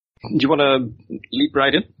Do you want to leap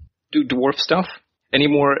right in? Do dwarf stuff? Any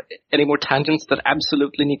more tangents that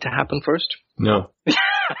absolutely need to happen first? No.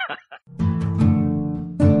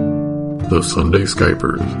 The Sunday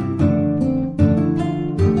Skypers.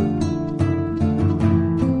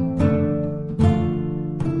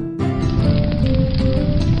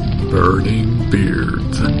 Burning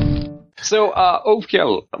Beards. So,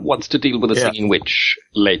 Ovkel wants to deal with a singing witch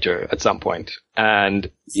later at some point, and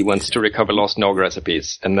he wants to recover lost Nog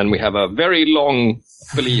recipes. And then we have a very long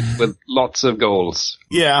belief with lots of goals.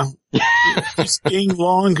 Yeah. It's getting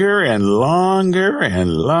longer and longer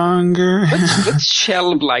and longer. Let's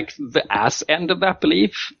shelve, like, the ass end of that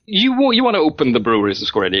belief. You want to open the breweries to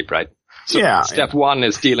score a deep, right? So step one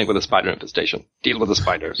is dealing with a spider infestation. Deal with the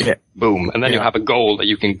spiders. Yeah. Boom. And then you have a goal that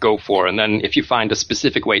you can go for. And then if you find a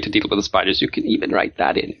specific way to deal with the spiders, you can even write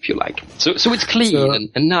that in if you like. So it's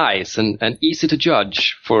clean and nice and easy to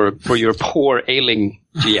judge for your poor ailing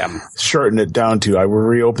GM. Shorten it down to, I will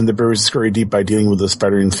reopen the breweries scurry deep by dealing with the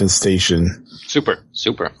spider infestation. Super.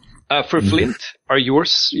 For Flint, are your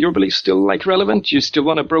beliefs still like relevant? You still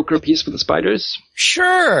want to broker a peace with the spiders?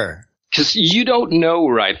 Sure. Because you don't know,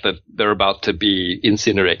 right, that they're about to be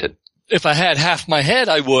incinerated. If I had half my head,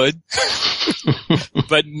 I would.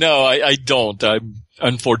 But no, I don't. I'm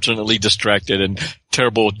unfortunately distracted and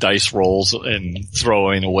terrible with dice rolls and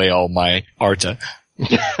throwing away all my Arta.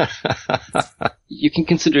 You can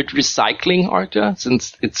consider it recycling Arta,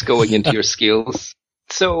 since it's going into your skills.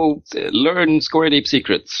 So, learn Score Deep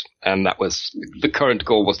secrets. And that was, the current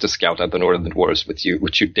goal was to scout out the Northern Dwarves, which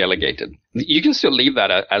you delegated. You can still leave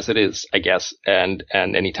that as it is, I guess, and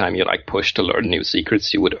anytime you push to learn new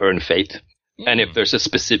secrets, you would earn fate. And if there's a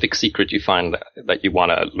specific secret you find that you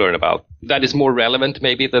want to learn about, that is more relevant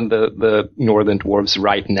maybe than the Northern Dwarves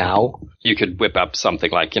right now, you could whip up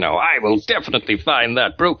something like, I will definitely find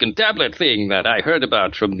that broken tablet thing that I heard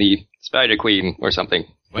about from the Spider Queen or something.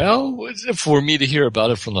 Well, for me to hear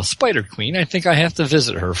about it from the Spider Queen, I think I have to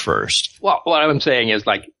visit her first. Well, what I'm saying is,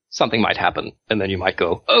 something might happen, and then you might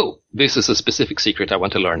go, oh, this is a specific secret I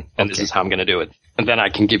want to learn, and this is how I'm going to do it. And then I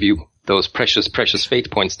can give you those precious, precious fate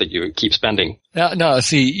points that you keep spending. No,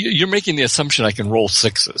 see, you're making the assumption I can roll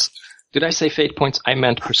sixes. Did I say fate points? I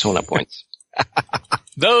meant persona points.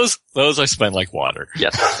 Those I spend like water.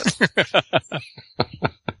 Yes.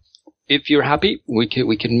 If you're happy, we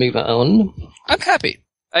can move on. I'm happy.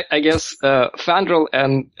 I guess Fandral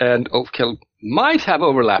and Ovkel might have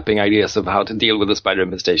overlapping ideas of how to deal with the spider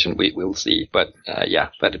infestation. We'll see. But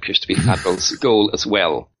that appears to be Fandral's goal as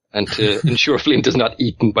well. And to ensure Flint is not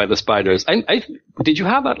eaten by the spiders. Did you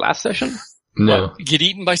have that last session? No. Get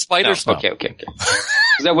eaten by spiders? No. Okay.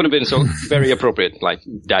 That would have been so very appropriate,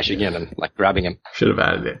 dashing in and grabbing him. Should have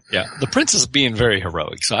added it. Yeah, the prince is being very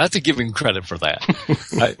heroic, so I have to give him credit for that.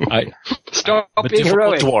 Stop being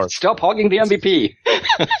heroic. Dwarf. Stop hogging the MVP.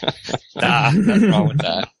 Nothing wrong with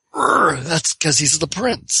that. That's because he's the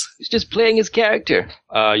prince. He's just playing his character.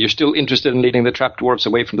 You're still interested in leading the trapped dwarves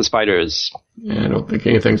away from the spiders. Yeah, I don't think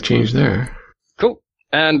anything's changed there. Cool.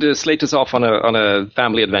 And Slate is off on a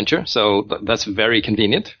family adventure, so that's very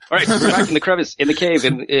convenient. All right, we're back in the crevice, in the cave,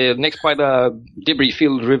 next by the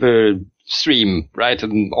debris-filled river stream, right?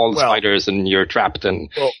 And all the spiders, and you're trapped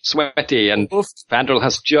and sweaty. And Fandral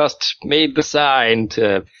has just made the sign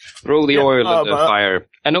to throw the oil in the fire.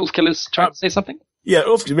 And Ovkel is trying to say something? Yeah,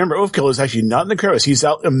 remember, Ovkel is actually not in the crevice. He's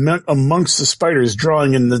out amongst the spiders,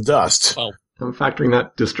 drawing in the dust. Oh. I'm factoring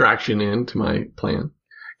that distraction into my plan.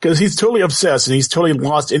 Because he's totally obsessed and he's totally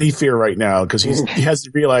lost any fear right now because he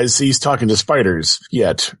hasn't realized he's talking to spiders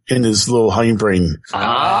yet in his little hindbrain.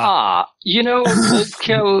 Ovkel,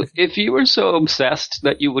 if you were so obsessed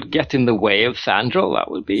that you would get in the way of Fandral, that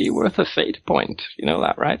would be worth a fate point. You know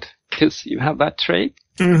that, right? Because you have that trait.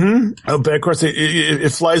 Mm-hmm. Oh, but of course,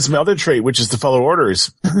 it flies my other trait, which is to follow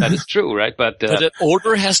orders. That is true, right? But an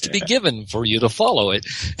order has to be given for you to follow it.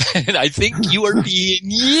 And I think you are being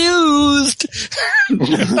used.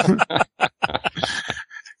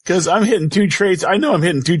 Because I'm hitting two traits. I know I'm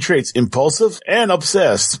hitting two traits, impulsive and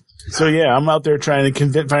obsessed. So yeah, I'm out there trying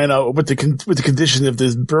to find out what the condition of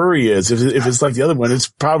this brewery is. If it's like the other one, it's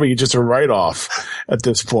probably just a write-off at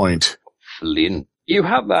this point. Flint. You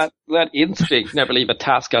have that instinct, never leave a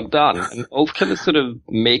task undone, and Ovkel is sort of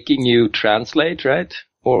making you translate, right?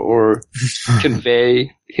 Or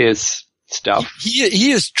convey his stuff.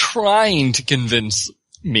 He is trying to convince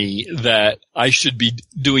me that I should be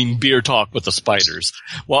doing beer talk with the spiders,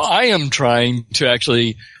 while I am trying to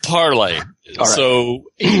actually parlay. Right. So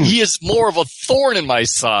he is more of a thorn in my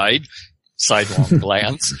side. Sidelong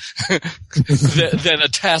glance than a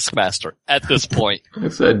taskmaster at this point. I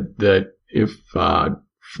said that if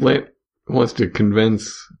Flint wants to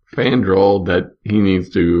convince Fandral that he needs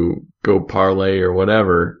to go parlay or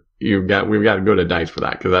whatever, we've got to go to dice for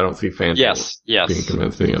that because I don't see Fandral being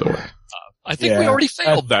convinced any other way. I think we already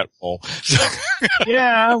failed that roll.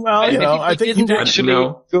 Yeah, well, I think you didn't actually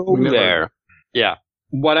go there. Yeah.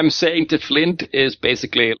 What I'm saying to Flint is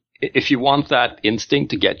basically, if you want that instinct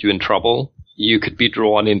to get you in trouble, you could be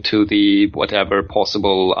drawn into the whatever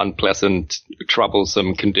possible unpleasant,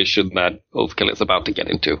 troublesome condition that Ulfkill is about to get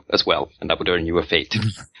into as well, and that would earn you a fate.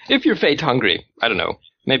 If you're fate hungry, I don't know.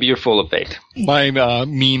 Maybe you're full of fate. My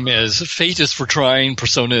meme is, fate is for trying,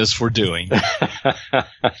 persona is for doing.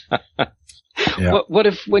 Yeah. What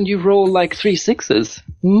if when you roll like 3 6s?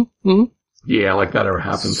 Yeah, like that ever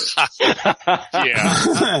happens.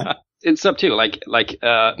 Yeah. It's up to you. Like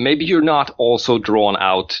maybe you're not also drawn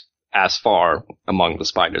out as far among the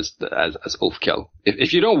spiders as Ulfkill.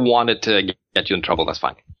 If you don't want it to get you in trouble, that's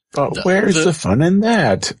fine. But where's the fun in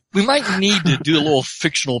that? We might need to do a little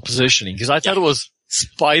fictional positioning, because I thought it was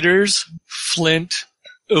spiders, Flint,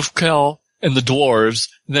 Ulfkill, and the dwarves.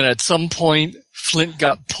 And then at some point, Flint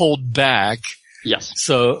got pulled back. Yes.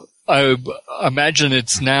 So I imagine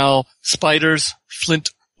it's now spiders, Flint,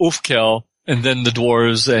 Ulfkill, and then the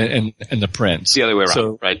dwarves and the prince. The other way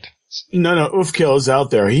around, right? No, Ulfkill is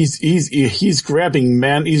out there. He's grabbing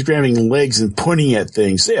legs and pointing at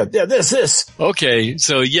things. Yeah, this. Okay,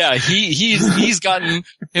 so yeah, he's gotten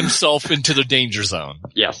himself into the danger zone.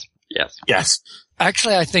 Yes.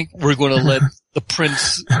 Actually, I think we're going to let the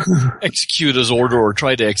prince execute his order, or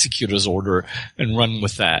try to execute his order, and run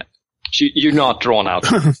with that. You're not drawn out.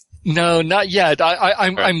 No, not yet.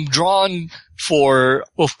 I'm drawn for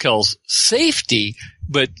Ulfkill's safety,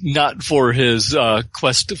 but not for his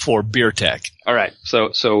quest for beer tech. All right.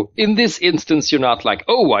 So in this instance, you're not like,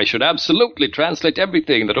 oh, I should absolutely translate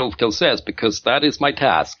everything that Ulfkill says because that is my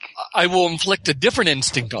task. I will inflict a different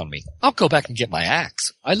instinct on me. I'll go back and get my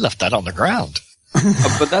axe. I left that on the ground.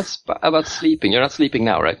 But that's about sleeping. You're not sleeping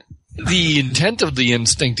now, right? The intent of the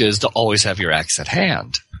instinct is to always have your axe at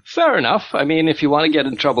hand. Fair enough. I mean, if you want to get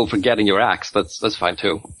in trouble for getting your axe, that's fine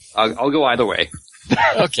too. I'll go either way.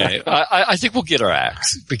 Okay, I think we'll get our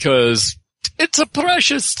axe, because it's a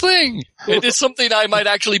precious thing. It is something I might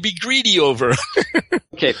actually be greedy over.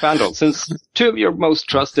 Okay, Fandral, since 2 of your most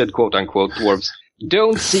trusted quote-unquote dwarves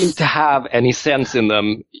don't seem to have any sense in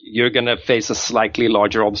them, you're going to face a slightly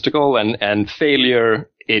larger obstacle, and failure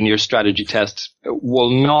in your strategy test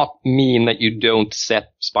will not mean that you don't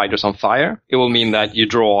set spiders on fire. It will mean that you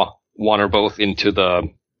draw one or both into the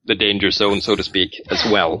danger zone, so to speak, as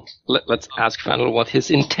well. Let's ask Fandral what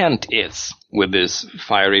his intent is with this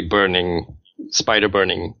fiery burning, spider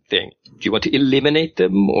burning thing. Do you want to eliminate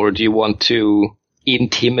them, or do you want to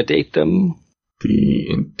intimidate them? The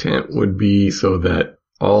intent would be so that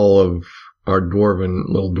all of our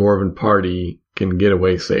little dwarven party can get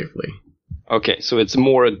away safely. Okay, so it's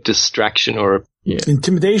more a distraction or... Yeah.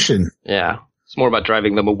 Intimidation. Yeah. It's more about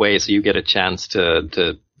driving them away so you get a chance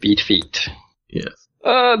to beat feet. Yes.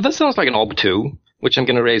 That sounds like an Ob 2, which I'm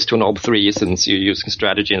going to raise to an Ob 3 since you're using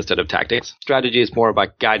strategy instead of tactics. Strategy is more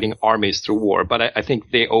about guiding armies through war, but I think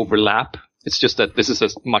they overlap. It's just that this is a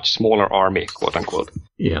much smaller army, quote unquote.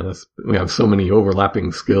 Yeah, we have so many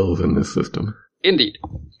overlapping skills in this system. Indeed.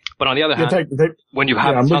 But on the other hand, when you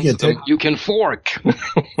have tons of them, you can fork.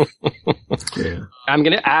 Yeah. I'm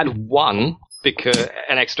going to add an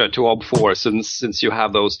extra to Ob 4 since you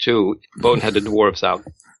have those 2 boneheaded dwarves out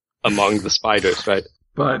among the spiders, right?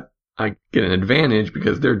 But I get an advantage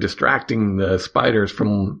because they're distracting the spiders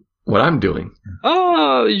from what I'm doing.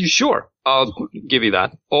 Sure. I'll give you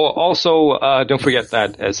that. Also, don't forget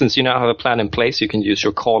that since you now have a plan in place, you can use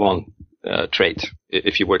your call-on trait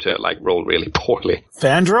if you were to roll really poorly.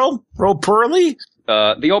 Fandral? Roll poorly?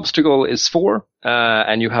 The obstacle is 4,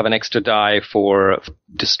 and you have an extra die for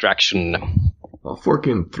distraction. I'll fork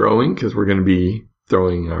in throwing because we're going to be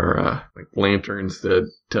throwing our lanterns to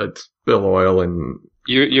spill oil and...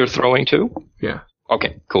 You're throwing too? Yeah.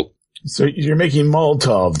 Okay, cool. So you're making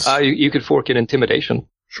Molotovs. You could fork in intimidation.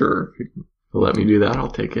 Sure. If you let me do that, I'll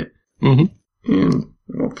take it. Mm-hmm. And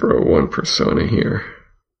I'll throw 1 persona here.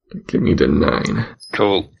 Give me the 9.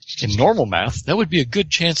 Cool. In normal math, that would be a good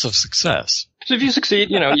chance of success. So if you succeed,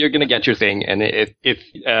 you're going to get your thing. And if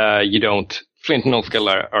you don't, Flint and Ulfkill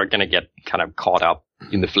are going to get kind of caught up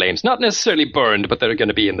in the flames. Not necessarily burned, but they're going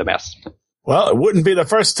to be in the mess. Well, it wouldn't be the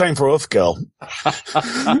first time for Ulfkill.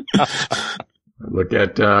 Look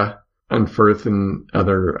at Unferth and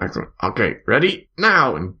other... Okay, ready?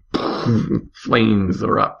 Now! And flames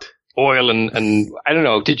erupt. oil and I don't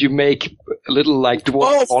know. Did you make a little like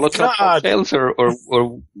dwarf Molotov cocktails or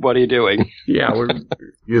what are you doing? Yeah, we're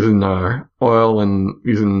using oil and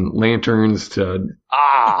using lanterns to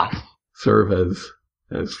serve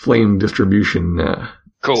as flame distribution.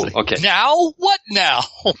 Cool. Okay. Now? What now?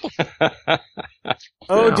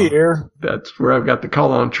 Oh dear. That's where I've got the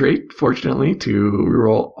call-on trait, fortunately, to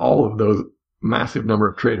reroll all of those massive number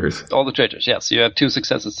of traitors. All the traitors, yes. You have 2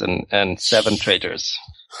 successes and 7 traitors.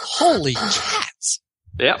 Holy cats.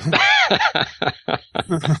 Yep.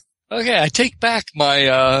 Okay, I take back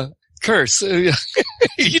my curse.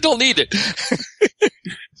 You don't need it.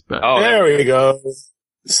 There we go.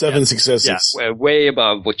 7 successes. Yeah, way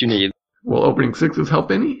above what you need. Will opening 6s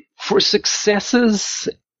help any? For successes,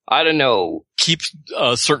 I don't know. Keep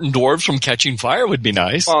certain dwarves from catching fire would be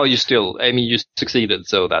nice. Well, you succeeded,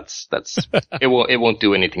 so that's it won't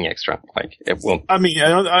do anything extra. Like it won't. I mean,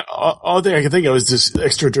 all thing I can think of is this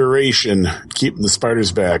extra duration, keeping the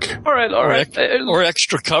spiders back. All right. Or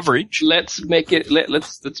extra coverage. Let's make it.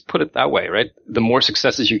 Let's put it that way, right? The more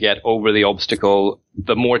successes you get over the obstacle,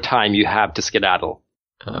 the more time you have to skedaddle.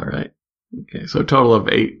 All right. Okay, so a total of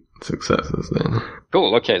 8 successes then.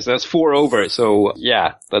 Cool. Okay, so that's 4 over. So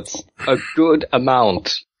yeah, that's a good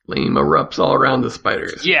amount. Flame erupts all around the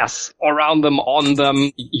spiders. Yes, around them, on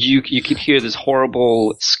them. You can hear this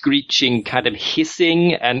horrible screeching, kind of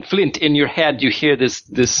hissing, and Flint, in your head, you hear this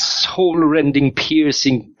soul-rending,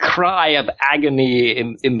 piercing cry of agony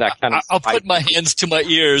in that kind of. I'll put my hands to my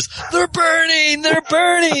ears. They're burning! They're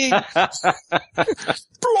burning!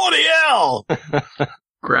 Bloody hell!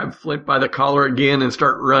 Grab Flint by the collar again and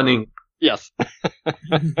start running. Yes.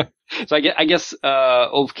 So I guess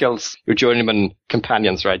Ulfkill's your journeyman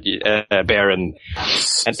companions, right? Bear and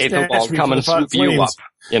Aethelbald come and swoop you up,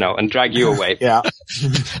 and drag you away. Yeah.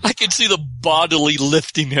 I can see the bodily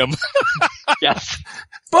lifting him. Yes.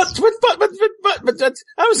 But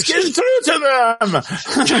I was getting through to them.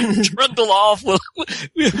 Trundle off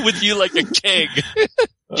with you like a keg.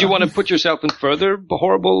 Do you want to put yourself in further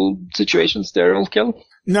horrible situations there, Ulfkill?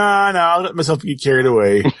 No, I'll let myself get carried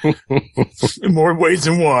away. In more ways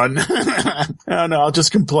than one. No, I'll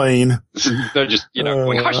just complain. They're just,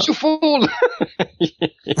 going, hush, you fool!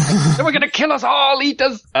 They were gonna kill us all, eat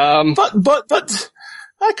us! But,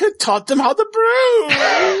 I could taught them how to brew!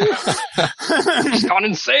 He's gone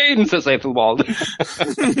insane, says Aethelbald.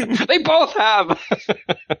 They both have!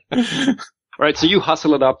 Alright, so you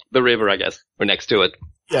hustle it up the river, I guess, or next to it.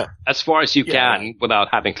 Yeah. As far as you can without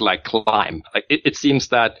having to climb. It seems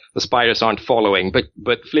that the spiders aren't following, but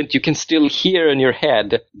Flint, you can still hear in your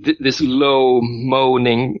head this low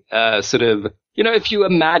moaning, sort of, if you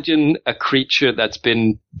imagine a creature that's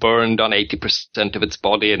been burned on 80% of its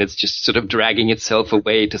body and it's just sort of dragging itself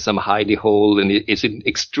away to some hidey hole and it's in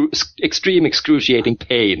extreme excruciating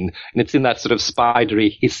pain, and it's in that sort of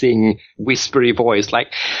spidery, hissing, whispery voice,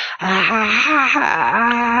 like,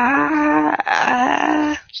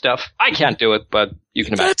 stuff. I can't do it, but you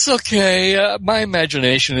can imagine. That's okay. My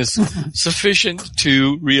imagination is sufficient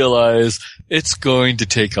to realize it's going to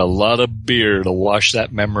take a lot of beer to wash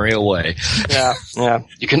that memory away. Yeah.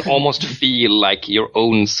 You can almost feel like your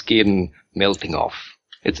own skin melting off.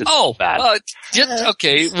 It's bad.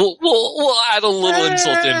 Okay. We'll add a little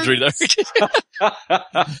insult to injury there.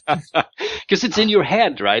 Because it's in your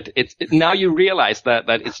head, right? Now you realize that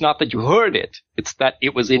it's not that you heard it. It's that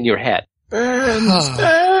it was in your head. Burns.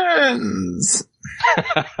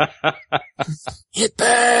 It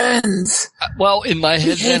burns. Well, in my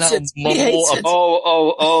head, then I'll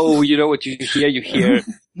mumble. You know what you hear? You hear,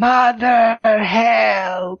 Mother,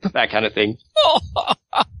 help! That kind of thing.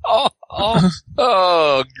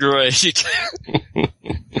 Oh, great.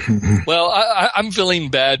 Well, I'm feeling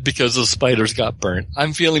bad because the spiders got burnt.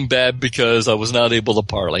 I'm feeling bad because I was not able to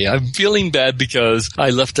parley. I'm feeling bad because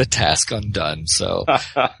I left a task undone. So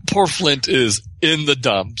poor Flint is in the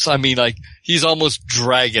dumps. I mean, he's almost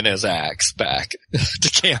dragging his axe back to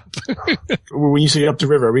camp. When you say up the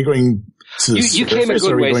river, are we going to the you came a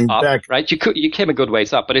good ways up, back? Right? You came a good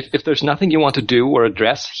ways up, but if there's nothing you want to do or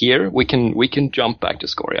address here, we can jump back to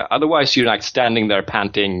Scoria. Otherwise, you're standing there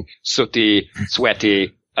panting, sooty,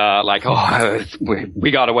 sweaty,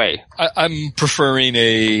 we got away. I'm preferring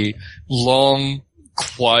a long,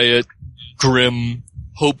 quiet, grim,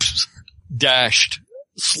 hopes dashed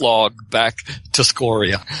slog back to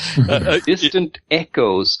Scoria. Distant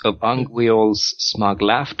echoes of Angwiol's smug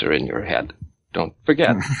laughter in your head. Don't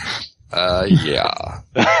forget. Yeah.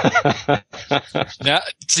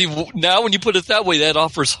 Now when you put it that way, that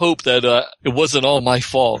offers hope that it wasn't all my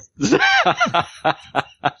fault.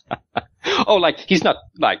 Oh, like, he's not,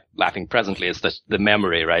 like, laughing presently. It's the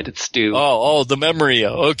memory, right? It's still... Oh, the memory.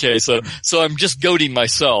 Okay, so I'm just goading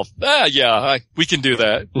myself. We can do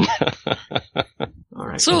that. All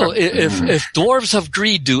right. So, if dwarves have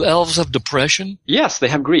greed, do elves have depression? Yes, they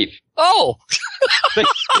have grief. Oh! They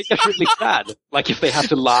get really sad. Like, if they have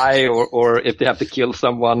to lie or if they have to kill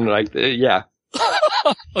someone, like, yeah.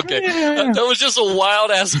 Okay. That was just a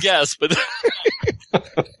wild-ass guess, but...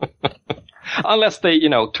 Unless they,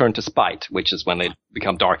 turn to spite, which is when they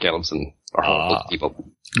become dark elves and are harmful people.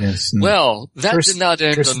 Yes. Well, that did not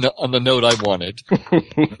end on the note I wanted.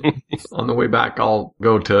 On the way back, I'll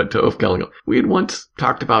go to Ulfkel. We had once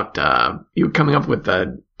talked about you coming up with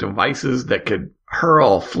devices that could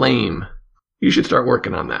hurl flame. You should start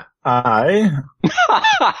working on that.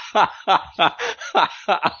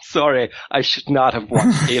 Sorry, I should not have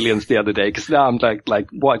watched Aliens the other day, because now I'm like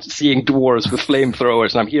seeing dwarves with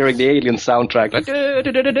flamethrowers, and I'm hearing the Alien soundtrack, like,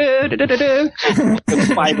 the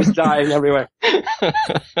spiders dying everywhere.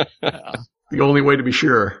 The only way to be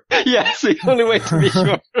sure. Yes, the only way to be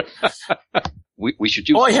sure. We should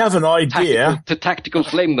use. I have an idea. Tactical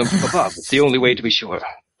flame them from above. It's the only way to be sure.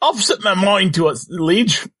 I'll set my mind to it,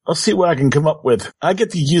 Liege. I'll see what I can come up with. I get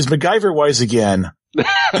to use MacGyver-wise again. Good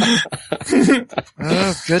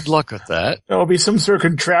luck with that. There'll be some sort of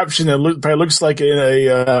contraption that probably looks like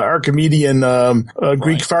a Archimedean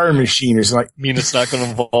Greek fire machine or something. You mean it's not going to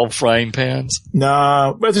involve frying pans?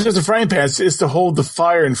 Nah, but it's just a frying pan. It's to hold the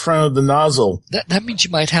fire in front of the nozzle. That means you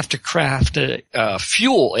might have to craft a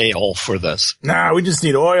fuel ale for this. Nah, we just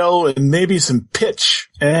need oil and maybe some pitch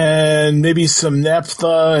and maybe some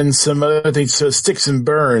naphtha and some other things so it sticks and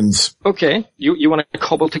burns. Okay, you want to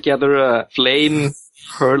cobble together a flame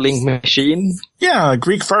hurling machine? Yeah, a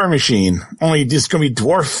Greek fire machine. Only it's going to be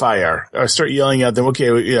dwarf fire. I start yelling at them,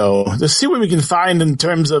 okay, let's see what we can find in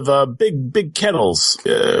terms of big kettles.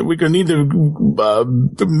 We're going to need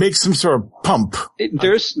to make some sort of pump.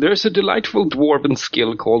 There's a delightful dwarven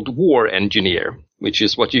skill called War Engineer, which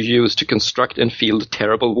is what you use to construct and field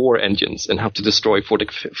terrible war engines and have to destroy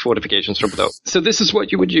fortifications from below. So this is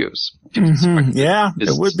what you would use. Yeah,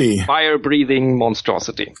 it would be. Fire-breathing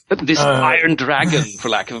monstrosity. But this iron dragon, for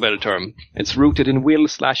lack of a better term, it's rooted in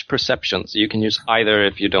will/perception, so you can use either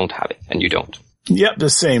if you don't have it, and you don't. Yep, the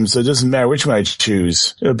same, so it doesn't matter which one I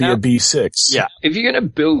choose. It'll be a B6. Yeah, if you're going to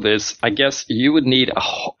build this, I guess you would need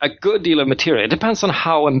a good deal of material. It depends on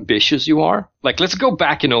how ambitious you are. Like, let's go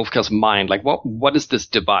back in Ulfkel's mind. Like, what is this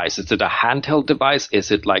device? Is it a handheld device?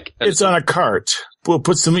 Is it like... It's on a cart. We'll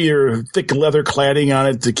put some of your thick leather cladding on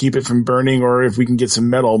it to keep it from burning, or if we can get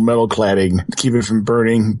some metal cladding to keep it from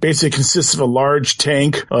burning. Basically, it consists of a large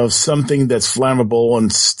tank of something that's flammable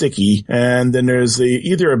and sticky, and then there's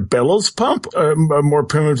either a bellows pump or a more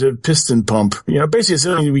primitive piston pump. Basically, it's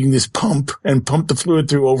something we can just pump the fluid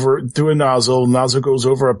through a nozzle. The nozzle goes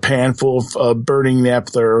over a pan full of burning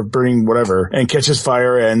naphtha or burning whatever, and catches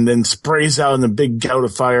fire, and then sprays out in a big gout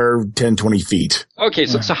of fire 10, 20 feet. Okay,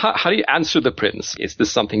 so how do you answer the prince? Is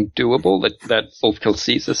this something doable that Ulfkel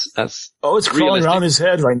sees as Oh, it's crawling around his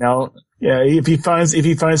head right now. Yeah, if he finds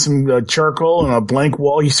some charcoal and a blank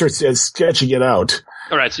wall, he starts sketching it out.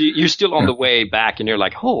 All right, so you're still on the way back, and you're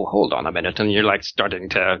like, oh, hold on a minute, and you're like starting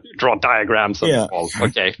to draw diagrams of the wall.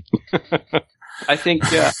 Okay. I think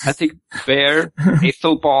Bear,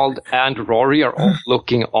 Ethelbald, and Rory are all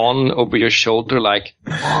looking on over your shoulder like,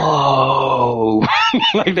 oh,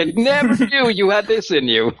 like they never knew you had this in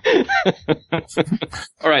you.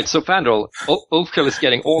 All right, so Fandral, Ulfkel is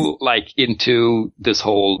getting all like into this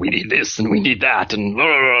whole, we need this and we need that,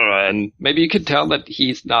 and maybe you could tell that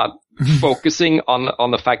he's not focusing on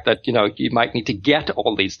the fact that, you might need to get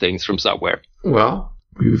all these things from somewhere. Well,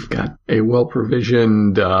 we've got a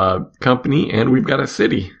well-provisioned company, and we've got a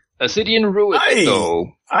city. A city in ruins, though.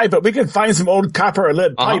 Aye, but we can find some old copper or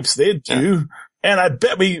lead pipes. They'd do. Yeah. And I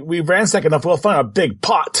bet we ransack enough, we'll find a big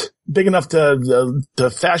pot, big enough to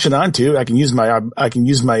fashion onto. I can use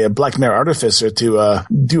my Black Mare Artificer to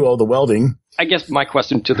do all the welding. I guess my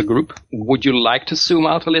question to the group, would you like to zoom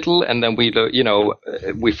out a little and then we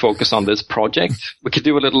focus on this project? We could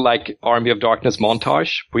do a little like Army of Darkness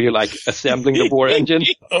montage where you're like assembling the war engine.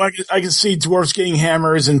 I can see dwarves getting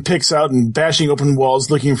hammers and picks out and bashing open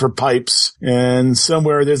walls looking for pipes. And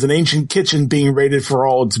somewhere there's an ancient kitchen being raided for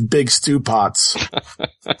all its big stew pots.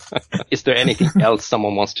 Is there anything else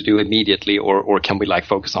someone wants to do immediately or can we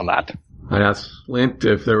focus on that? I'd ask Flint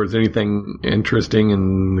if there was anything interesting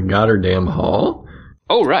in the Gotterdam Hall.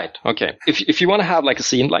 Oh, right. Okay. If you want to have like a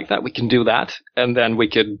scene like that, we can do that. And then we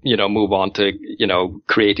could, move on to,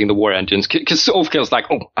 creating the war engines. Because Ulfkill's like,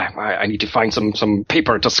 I need to find some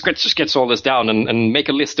paper to sketch all this down and make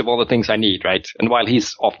a list of all the things I need, right? And while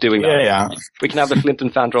he's off doing that, we can have the Flint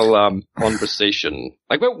and Fandral conversation.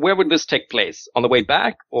 Like, where would this take place? On the way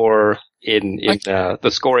back or in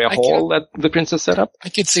the Scoria Hall that the princess set up? I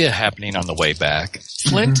could see it happening on the way back.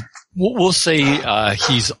 Flint, we'll say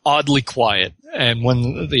he's oddly quiet. And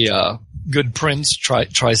when the good prince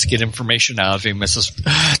tries to get information out of him,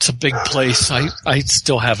 it's a big place. I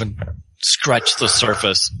still haven't scratched the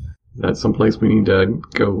surface. That's someplace we need to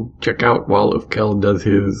go check out while Ulfkill does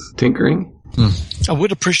his tinkering. I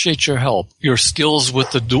would appreciate your help. Your skills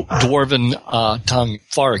with the dwarven tongue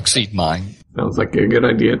far exceed mine. Sounds like a good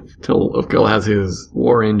idea. Till Ulfkill has his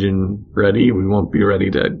war engine ready, we won't be ready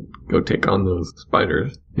to go take on those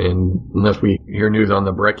spiders. And unless we hear news on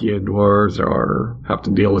the Brechia dwarves or have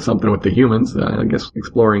to deal with something with the humans, I guess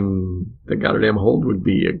exploring the Gotterdam Hold would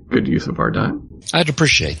be a good use of our time. I'd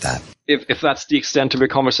appreciate that. If that's the extent of your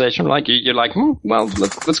conversation, like you're like, well,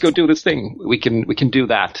 let's go do this thing. We can do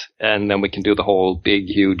that, and then we can do the whole big,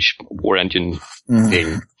 huge war engine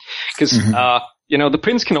thing. Because the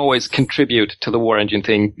prince can always contribute to the war engine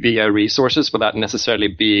thing via resources without necessarily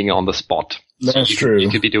being on the spot. That's true.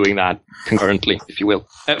 You could be doing that concurrently, if you will.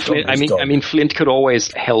 Flint, Flint could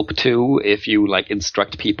always help too if you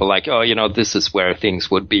instruct people this is where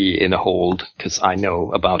things would be in a hold because I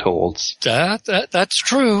know about holds. That's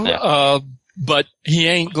true. Yeah. But he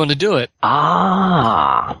ain't going to do it.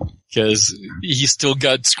 Because he's still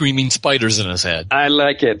got screaming spiders in his head. I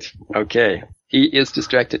like it. Okay. He is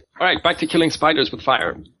distracted. All right, back to killing spiders with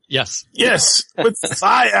fire. Yes. Yes, with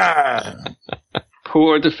fire.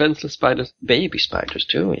 Poor defenseless spiders. Baby spiders,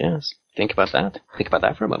 too, yes. Think about that. Think about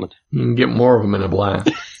that for a moment. You can get more of them in a blast.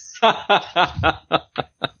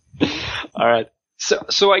 All right.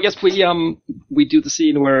 So I guess we do the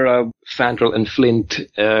scene where Fandral and Flint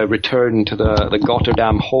return to the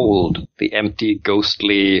Gotterdam Hold, the empty,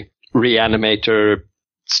 ghostly reanimator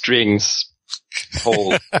strings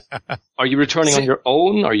hold. Are you returning on your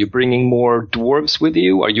own? Are you bringing more dwarves with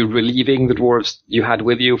you? Are you relieving the dwarves you had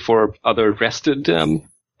with you for other rested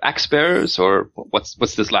axe bearers? Or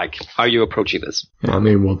what's this like? How are you approaching this? Yeah,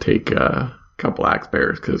 maybe we'll take a couple axe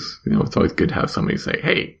bearers because it's always good to have somebody say,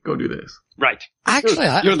 "Hey, go do this." Right. Actually,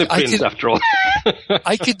 you're the prince after all.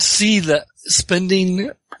 I could see that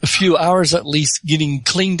spending a few hours at least getting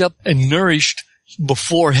cleaned up and nourished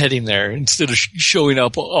before heading there instead of showing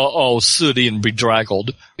up all sooty and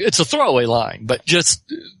bedraggled. It's a throwaway line, but just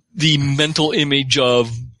the mental image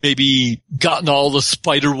of maybe gotten all the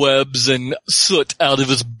spider webs and soot out of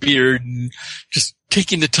his beard and just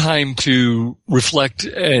taking the time to reflect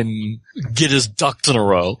and get his ducks in a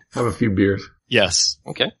row. Have a few beers. Yes.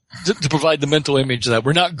 Okay. To provide the mental image that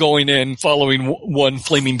we're not going in following one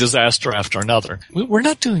flaming disaster after another. We're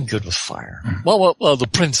not doing good with fire. Well, the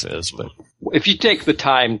prince is, but... If you take the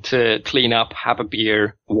time to clean up, have a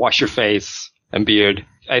beer, wash your face and beard,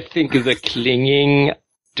 I think the clinging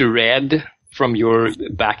dread from your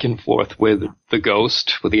back and forth with the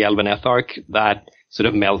ghost, with the Elven Etharch, that sort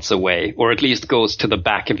of melts away, or at least goes to the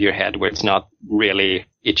back of your head where it's not really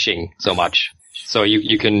itching so much. So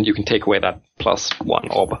you can take away that +1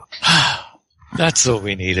 orb. That's what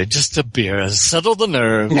we needed, just a beer, settle the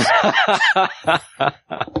nerves.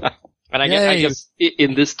 And I guess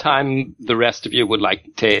in this time, the rest of you would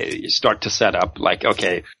start to set up,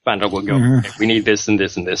 okay, Fandral will go, okay, we need this and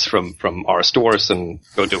this and this from our stores and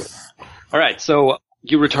go do it. All right, so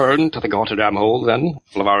you return to the Gotterdam Hold then, a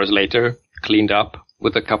couple of hours later, cleaned up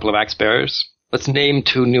with a couple of axe bearers. Let's name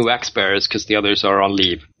 2 new axe bearers because the others are on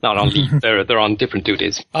leave. Not on leave, they're on different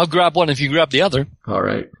duties. I'll grab one if you grab the other. All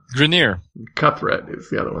right. Grenier. Cuthred is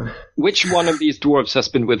the other one. Which one of these dwarves has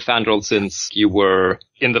been with Fandral since you were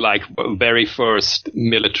in the very first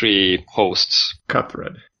military hosts?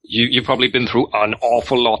 Cuthred. You've probably been through an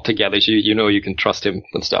awful lot together, so you can trust him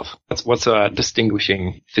and stuff. What's a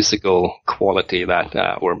distinguishing physical quality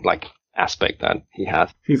that, or aspect that he has?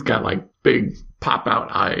 He's got big pop-out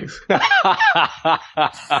eyes.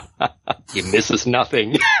 He misses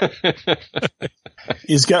nothing.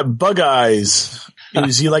 He's got bug eyes.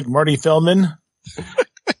 Is he like Marty Feldman?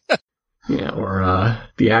 Yeah, or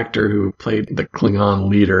the actor who played the Klingon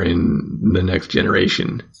leader in The Next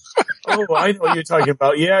Generation. Oh, I know what you're talking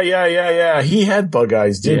about. Yeah. He had bug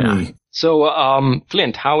eyes, didn't he? So,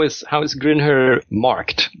 Flint, how is Grinher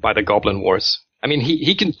marked by the Goblin Wars? I mean,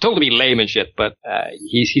 he can totally be lame and shit, but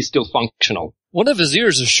he's still functional. One of his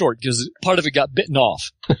ears is short because part of it got bitten off.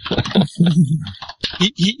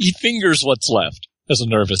 He fingers what's left as a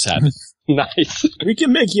nervous habit. Nice. We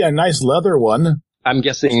can make you a nice leather one. I'm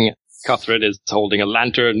guessing Cuthred is holding a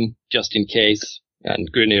lantern just in case,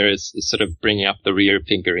 and Grinir is sort of bringing up the rear,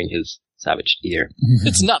 fingering his savage ear.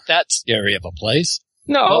 It's not that scary of a place.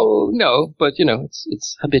 No, but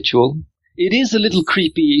it's habitual. It is a little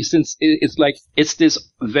creepy since it's this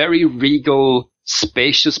very regal,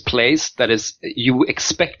 spacious place that is, you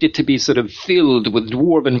expect it to be sort of filled with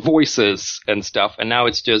dwarven voices and stuff, and now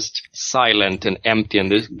it's just silent and empty,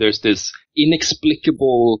 and there's this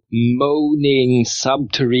inexplicable moaning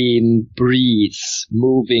subterranean breeze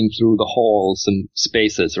moving through the halls and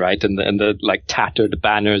spaces, right? And the like tattered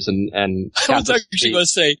banners and I was actually going to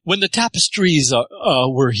say, when the tapestries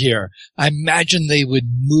were here, I imagine they would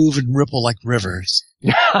move and ripple like rivers.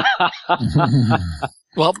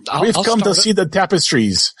 Well, we've come to see the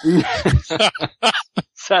tapestries.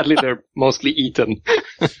 Sadly, they're mostly eaten.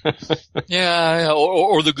 Yeah,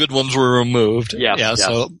 or the good ones were removed. Yes, yeah. Yes.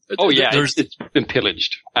 So it's been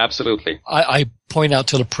pillaged. Absolutely. I point out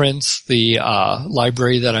to the prince the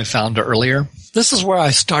library that I found earlier. This is where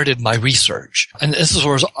I started my research, and this is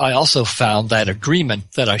where I also found that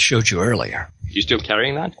agreement that I showed you earlier. You still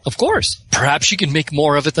carrying that? Of course. Perhaps you can make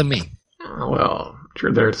more of it than me. Well,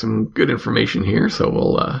 sure, there's some good information here, so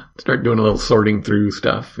we'll start doing a little sorting through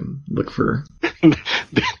stuff and look for...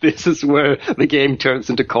 This is where the game turns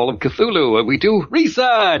into Call of Cthulhu, and we do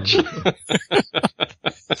research!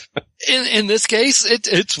 In this case,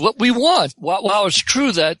 it's what we want. While it's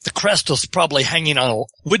true that the crest is probably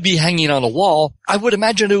would be hanging on a wall, I would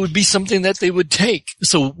imagine it would be something that they would take.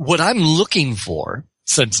 So what I'm looking for,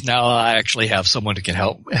 since now I actually have someone who can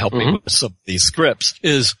help me with some of these scripts,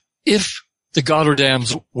 is if the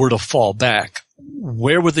Goddardams were to fall back,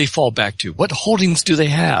 where would they fall back to? What holdings do they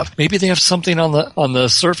have? Maybe they have something on the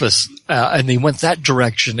surface, and they went that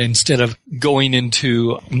direction instead of going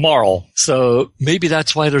into Marl. So maybe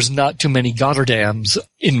that's why there's not too many Goddardams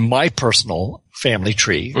in my personal family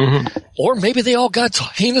tree. Mm-hmm. Or maybe they all got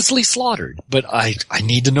heinously slaughtered. But I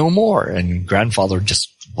need to know more, and grandfather just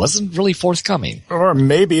wasn't really forthcoming. Or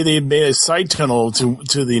maybe they made a side tunnel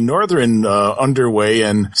to the northern underway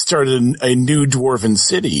and started a new dwarven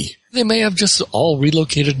city. They may have just all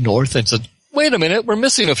relocated north and said, wait a minute, we're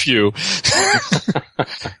missing a few.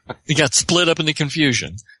 They got split up in the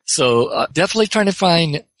confusion. So definitely trying to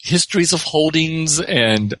find histories of holdings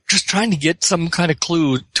and just trying to get some kind of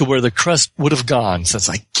clue to where the crest would have gone, since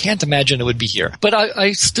I can't imagine it would be here. But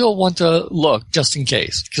I still want to look just in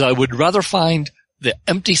case, because I would rather find the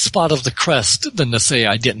empty spot of the crest than to say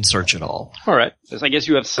I didn't search at all. All right. So I guess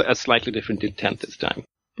you have a slightly different intent this time.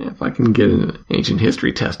 Yeah, if I can get an ancient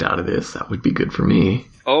history test out of this, that would be good for me.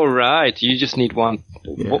 All right. You just need one.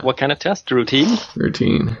 Yeah. What kind of test? Routine?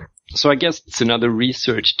 Routine. So I guess it's another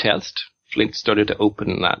research test. Flint started to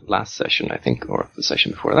open that last session, I think, or the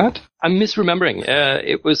session before that. I'm misremembering.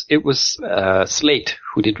 It was Slate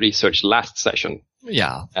who did research last session.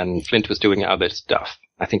 Yeah. And Flint was doing other stuff.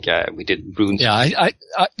 I think we did runes. Yeah, I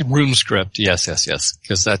rune script. Yes.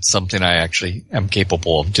 Because that's something I actually am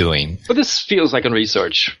capable of doing. But this feels like a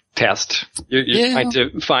research test. You're trying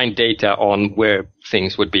to find data on where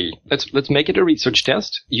things would be. Let's make it a research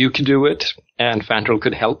test. You can do it, and Fandral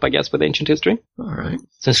could help, I guess, with ancient history. All right.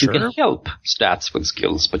 Since you can help stats with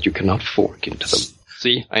skills, but you cannot fork into them.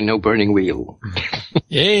 See, I know Burning Wheel.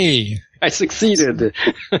 Yay! I succeeded.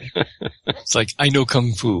 It's like, I know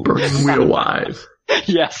Kung Fu. Burning Wheel wise.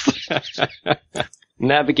 Yes.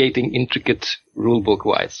 Navigating intricate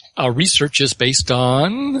rulebook-wise. Our research is based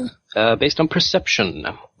on? Based on perception.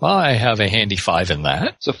 Well, I have a handy 5 in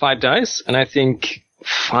that. So 5 dice, and I think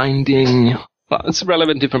finding... Well, it's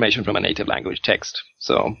relevant information from a native language text.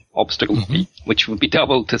 So obstacle, which would be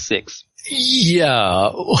doubled to 6.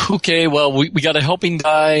 Yeah. Okay, well, we got a helping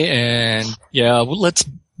die, and let's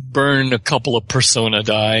burn a couple of persona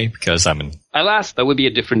die, because Alas, that would be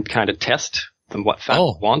a different kind of test than what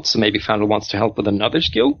Fandral wants. So maybe Fandral wants to help with another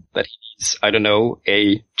skill that he's, I don't know,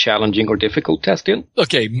 a challenging or difficult test in.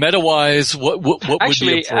 Okay, meta-wise, what would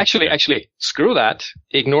be Actually, screw that.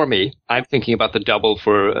 Ignore me. I'm thinking about the double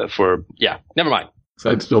for never mind. So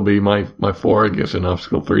that'd still be my 4, I guess, an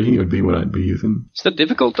obstacle 3 would be what I'd be using. Is that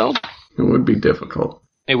difficult, though? It would be difficult.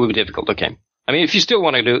 It would be difficult, okay. I mean, if you still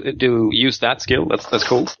want to use that skill, that's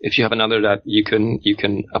cool. If you have another that you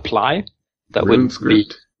can apply, that would be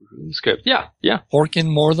script. Yeah.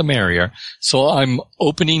 Orkin, more the merrier. So I'm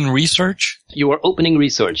opening research? You are opening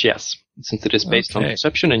research, yes. Since it is based on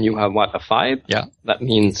perception and you have, a 5? Yeah. That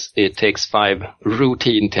means it takes 5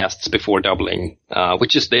 routine tests before doubling,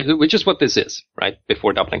 which is what this is, right?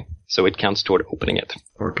 Before doubling. So it counts toward opening it.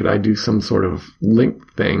 Or could I do some sort of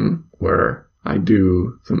link thing where I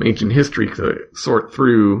do some ancient history to sort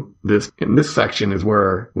through this. And this section is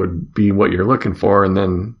where would be what you're looking for. And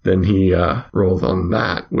then he rolls on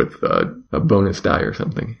that with a bonus die or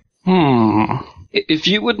something. If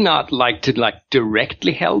you would not like to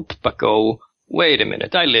directly help, but go, wait a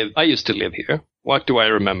minute, I used to live here. What do I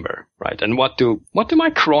remember? Right. And what do my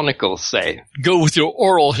chronicles say? Go with your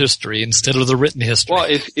oral history instead of the written history. Well,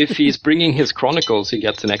 if he's bringing his chronicles, he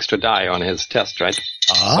gets an extra die on his test, right?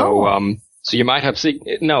 Oh. So you might have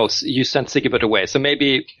you sent Sigibert away. So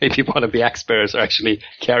maybe one of the experts are actually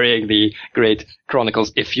carrying the great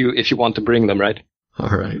chronicles if you want to bring them, right? All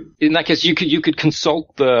right. In that case, you could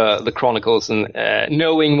consult the chronicles and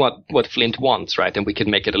knowing what Flint wants, right? And we could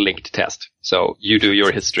make it a linked test. So you do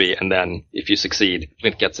your history, and then if you succeed,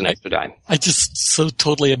 Flint gets an extra die. I just so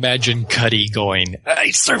totally imagine Cuddy going, I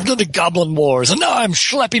served in the Goblin Wars, and now I'm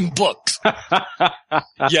schlepping books.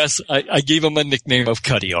 Yes, I gave him a nickname of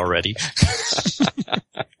Cuddy already.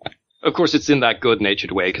 Of course, it's in that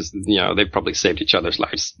good-natured way because, they've probably saved each other's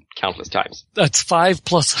lives countless times. That's 5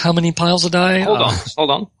 plus how many piles of die? Hold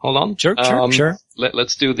on. Sure.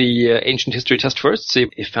 Let's do the ancient history test first, see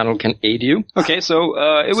if Fanel can aid you. Okay, so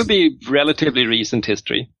it would be relatively recent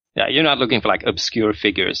history. Yeah, you're not looking for obscure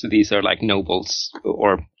figures. These are nobles,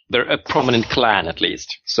 or they're a prominent clan at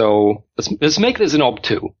least. So let's make this an Ob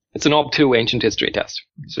 2. It's an Ob 2 ancient history test.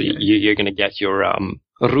 So you're going to get your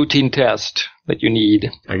routine test that you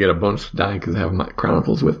need. I get a bonus die because I have my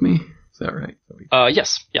chronicles with me. Is that right?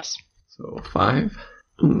 Yes. So 5.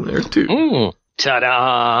 Ooh, there's 2.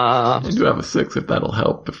 Ta-da! I do have a 6 if that'll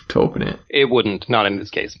help to open it. It wouldn't, not in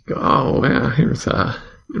this case. Oh, yeah, here's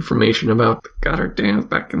information about the Goddard Dams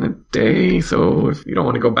back in the day. So if you don't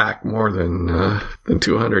want to go back more than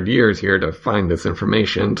 200 years here to find this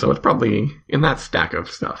information, so it's probably in that stack of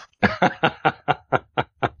stuff.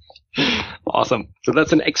 Awesome. So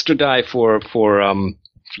that's an extra die for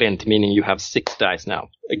Flint, meaning you have 6 dice now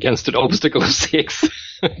against an obstacle of 6.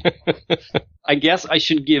 I guess I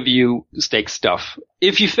should give you stake stuff.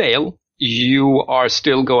 If you fail, you are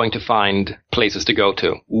still going to find places to go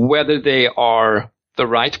to. Whether they are the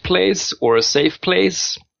right place or a safe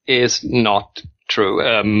place is not true.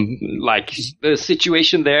 The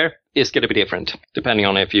situation there is going to be different depending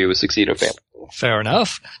on if you succeed or fail. Fair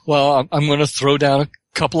enough. Well, I'm going to throw down a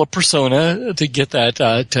couple of persona to get that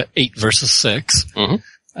to 8 versus 6. Mm-hmm.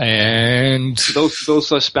 And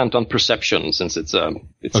those are spent on perception since it's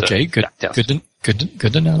okay. Good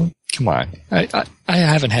to know. Come on, I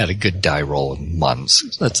haven't had a good die roll in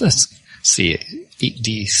months. Let's see,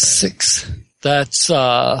 8d6. That's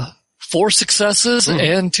 4 successes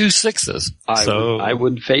and 2 6s. I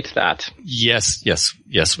would fate that.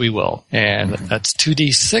 Yes, we will. And that's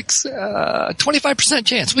 2d6. 25%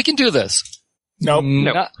 chance we can do this. Nope.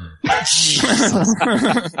 No.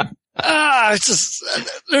 It's just,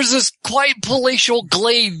 there's this quiet palatial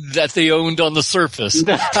glade that they owned on the surface.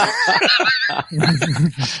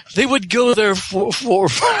 They would go there for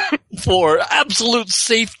absolute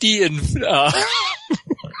safety and,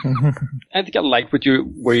 I think I like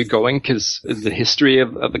where you're going because the history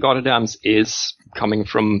of the Goddard Dams is coming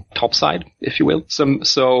from topside, if you will. So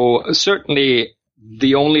certainly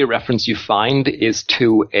the only reference you find is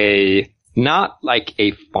to not like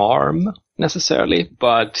a farm necessarily,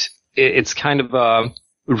 but it's kind of a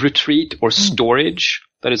retreat or storage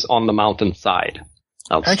that is on the mountainside.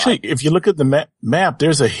 Outside. Actually, if you look at the map,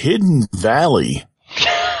 there's a hidden valley.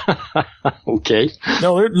 Okay.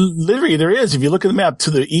 No, literally there is. If you look at the map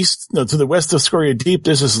to the east, to the west of Scoria Deep,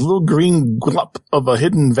 there's this little green glop of a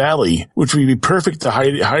hidden valley, which would be perfect to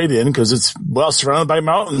hide in because it's well surrounded by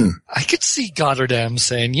mountain. I could see Goddardam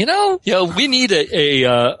saying, we need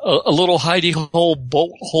a little hidey hole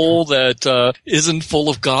bolt hole that isn't full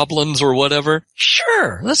of goblins or whatever.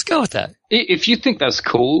 Sure, let's go with that. If you think that's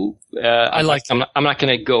cool, I'm not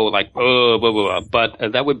going to go but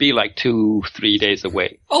that would be 2-3 days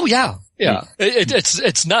away. Oh yeah.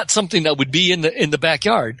 It's not something that would be in the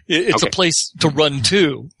backyard. It's a place to run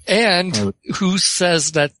to. And who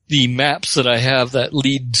says that the maps that I have that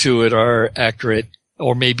lead to it are accurate?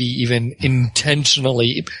 Or maybe even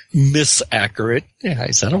intentionally misaccurate. Yeah,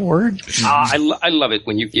 is that a word? I love it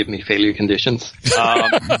when you give me failure conditions.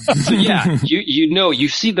 So yeah, you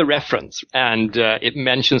see the reference and it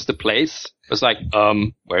mentions the place. It's like,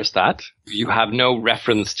 where's that? You have no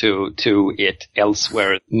reference to it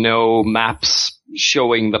elsewhere. No maps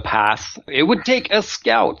showing the path. It would take a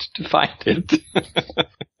scout to find it.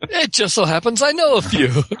 It just so happens I know a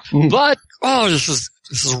few. But, this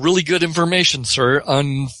is really good information, sir.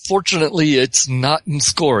 Unfortunately, it's not in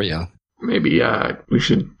Scoria. Maybe we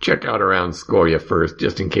should check out around Scoria first,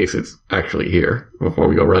 just in case it's actually here, before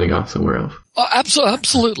we go running off somewhere else.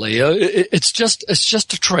 Absolutely. It's just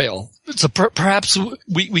a trail. So perhaps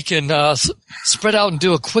we can spread out and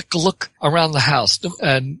do a quick look around the house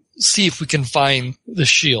and see if we can find the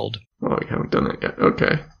shield. Oh, we haven't done that yet.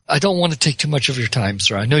 Okay. I don't want to take too much of your time,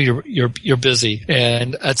 sir. I know you're busy,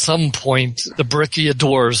 and at some point the Breccia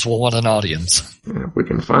dwarves will want an audience. Yeah, if we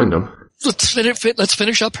can find them. Let's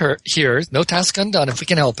finish up here. No task undone if we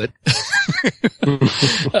can help it.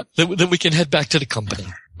 Then we can head back to the company.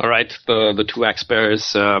 All right. The two axe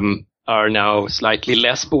bearers are now slightly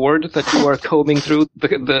less bored that you are combing through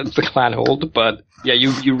the clan hold, but yeah,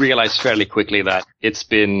 you realize fairly quickly that it's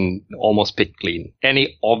been almost picked clean.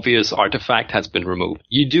 Any obvious artifact has been removed.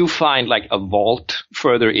 You do find like a vault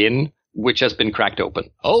further in, which has been cracked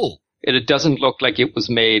open. Oh. It doesn't look like it was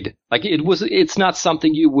made, like it's not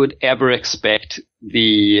something you would ever expect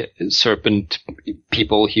the serpent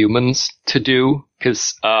people, humans, to do,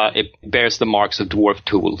 because it bears the marks of dwarf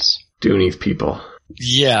tools. Dooney's people.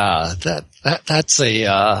 Yeah, that's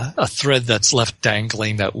a thread that's left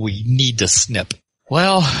dangling that we need to snip.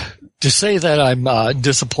 Well, to say that I'm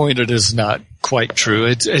disappointed is not quite true.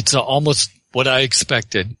 It's almost what I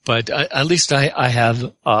expected, but at least I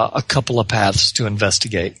have a couple of paths to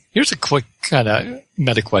investigate. Here's a quick kind of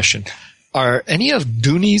meta question. Are any of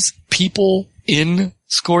Dooney's people in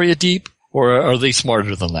Scoria Deep, or are they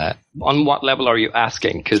smarter than that? On what level are you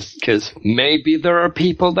asking? Because maybe there are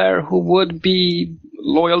people there who would be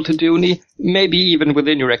loyal to Dooney, maybe even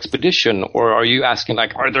within your expedition, or are you asking,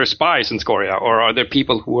 like, are there spies in Scoria, or are there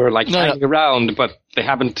people who are, like, hanging around, but they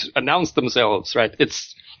haven't announced themselves, right?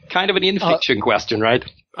 It's kind of an in-fiction question, right?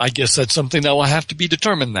 I guess that's something that will have to be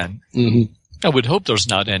determined then. Mm-hmm. I would hope there's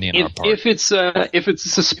not any in our part. If it's a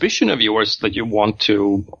suspicion of yours that you want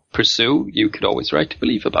to pursue, you could always write to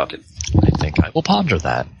Believe about it. I think I will ponder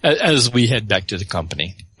that as we head back to the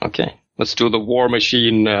company. Okay. Let's do the War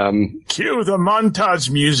Machine. Cue the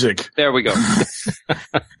montage music. There we go.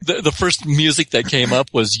 The first music that came up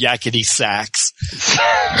was Yakety Sax.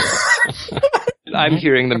 I'm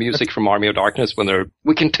hearing the music from Army of Darkness when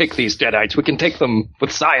we can take these Deadites, we can take them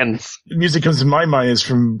with science. The music comes to my mind is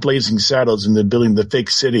from Blazing Saddles and they're building the fake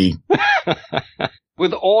city.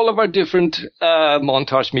 With all of our different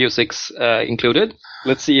montage musics included,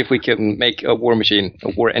 let's see if we can make a war machine, a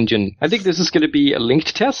war engine. I think this is going to be a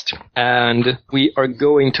linked test, and we are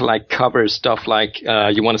going to cover stuff like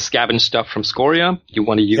you want to scavenge stuff from Scoria, you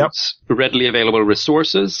want to use readily available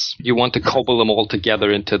resources, you want to cobble them all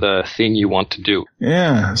together into the thing you want to do.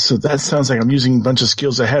 Yeah, so that sounds like I'm using a bunch of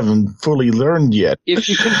skills I haven't fully learned yet. If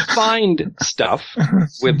you can find stuff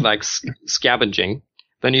with scavenging,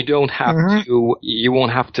 then you don't have you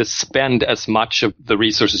won't have to spend as much of the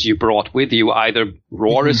resources you brought with you, either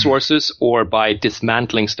raw resources or by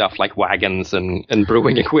dismantling stuff like wagons and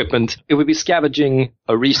brewing equipment. It would be scavenging,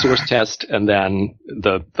 a resource test, and then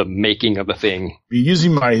the making of the thing. Be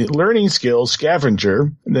using my learning skill,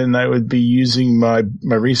 scavenger, then I would be using my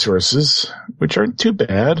resources, which aren't too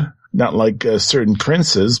bad. Not like certain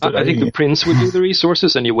princes, but I think the prince would do the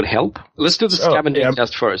resources and you would help. Let's do the scavenging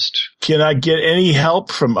test first. Can I get any help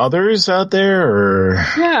from others out there, or?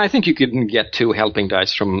 Yeah, I think you can get 2 helping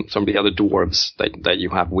dice from some of the other dwarves that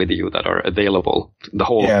you have with you that are available. The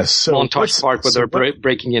whole montage part where they're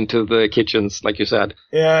breaking into the kitchens, like you said.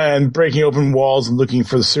 Yeah, and breaking open walls and looking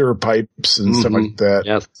for the sewer pipes and stuff like that.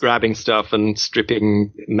 Yes, grabbing stuff and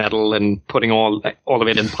stripping metal and putting all of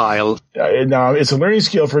it in piles. Now, it's a learning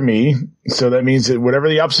skill for me. So that means that whatever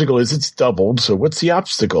the obstacle is, it's doubled. So what's the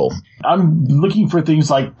obstacle? I'm looking for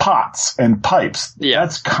things like pots and pipes. Yeah.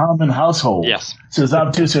 That's common household. Yes. So it's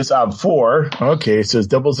ob 2, so it's ob 4. Okay, so it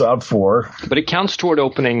doubles ob 4. But it counts toward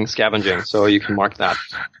opening scavenging, so you can mark that.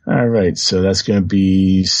 All right, so that's going to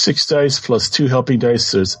be 6 dice plus 2 helping dice,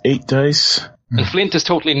 so it's 8 dice. And Flint is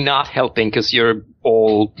totally not helping because you're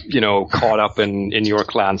all, caught up in your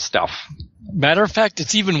clan stuff. Matter of fact,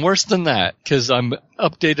 it's even worse than that, because I'm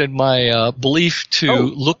updated my belief to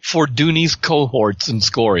look for Dooney's cohorts in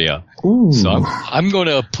Scoria. Ooh. So I'm going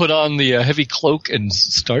to put on the heavy cloak and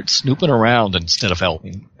start snooping around instead of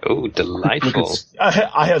helping. Oh, delightful.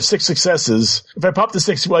 I have 6 successes. If I pop the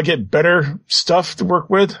 6, will I get better stuff to work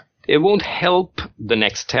with? It won't help the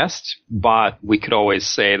next test, but we could always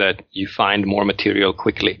say that you find more material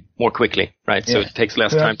more quickly, right? Yeah. So it takes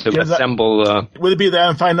less time to assemble. Would it be that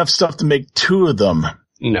I find enough stuff to make 2 of them?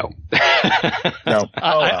 No. No.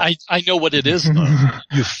 I know what it is, though.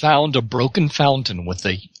 You found a broken fountain with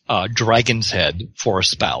a dragon's head for a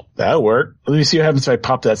spout. That'll work. Let me see what happens if I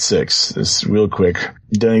pop that 6. This real quick.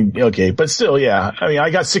 Okay, but still, yeah. I mean,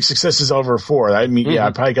 I got 6 successes over 4. I mean, yeah,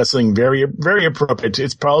 I probably got something very, very appropriate.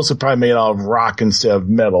 It's probably made out of rock instead of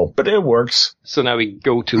metal, but it works. So now we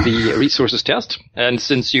go to the resources test. And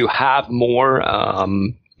since you have more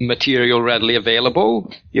material readily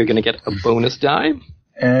available, you're going to get a bonus die.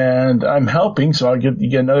 And I'm helping, so you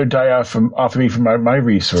get another die off of me from my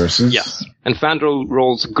resources. Yes. And Fandral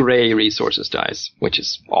rolls gray resources dice, which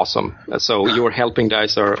is awesome. So your helping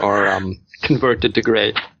dice are converted to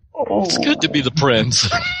gray. Oh. It's good to be the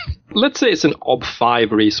prince. Let's say it's an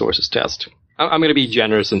OB5 resources test. I'm going to be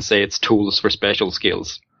generous and say it's tools for special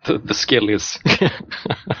skills. The skill is...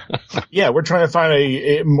 Yeah, we're trying to find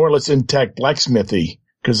a more or less intact blacksmithy.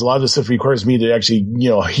 Because a lot of the stuff requires me to actually,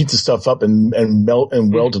 heat the stuff up and melt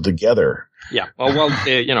and weld it together. Yeah. Well,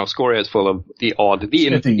 Scoria is full of the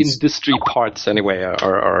industry parts anyway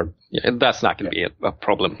that's not going to be a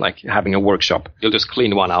problem, like having a workshop. You'll just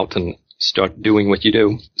clean one out and start doing what you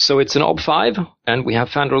do. So it's an OB5, and we have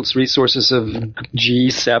Fandral's resources of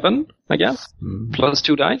G7, I guess, plus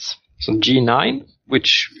 2 dice. So G9,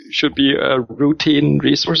 which should be a routine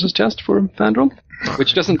resources test for Fandral.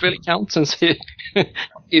 Which doesn't really count, since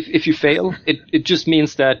if you fail, it just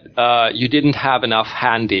means that you didn't have enough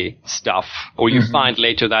handy stuff, or you find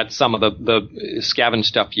later that some of the scavenged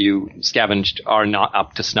stuff you scavenged are not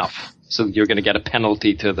up to snuff. So you're going to get a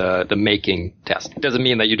penalty to the making test. It doesn't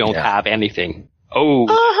mean that you don't have anything. Oh,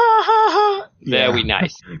 very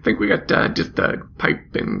nice. I think we got just a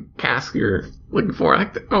pipe and cask you're looking for.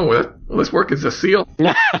 Will this work as a seal?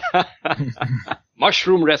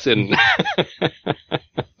 Mushroom resin.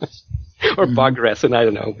 Or bug resin, I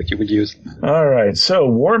don't know what you would use. All right, so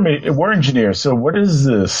war engineer. So what is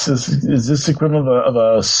this? Is this equivalent of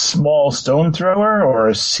a small stone thrower or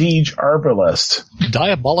a siege arbalest?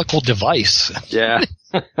 Diabolical device. Yeah.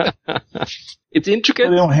 It's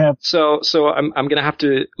intricate. They don't have. So I'm going to have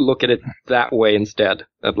to look at it that way instead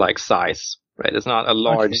of like size. Right? It's not a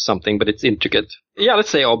large something, but it's intricate. Yeah,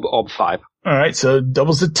 let's say OB5. All right, so it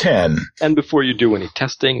doubles to 10. And before you do any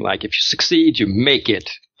testing, like if you succeed, you make it.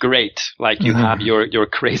 Great. Like you have your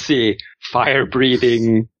crazy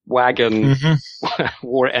fire-breathing wagon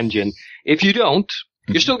war engine. If you don't,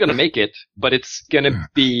 you're still going to make it, but it's going to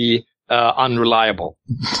be unreliable.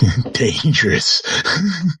 Dangerous.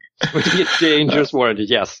 It would be a dangerous war engine,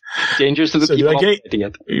 yes. Dangerous to the people operating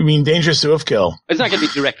it. You mean dangerous to Ufkill? It's not going to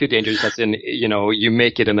be directly dangerous, as in, you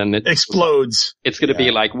make it and then it explodes. It's going to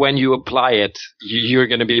be like when you apply it, you're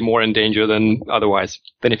going to be more in danger than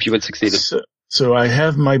if you had succeeded. So I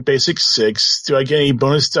have my basic 6. Do I get any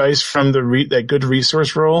bonus dice from that good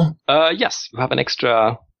resource roll? Yes. You have an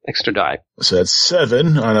extra die. So that's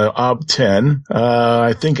 7 on an OB10.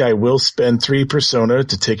 I think I will spend 3 persona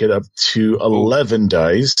to take it up to 11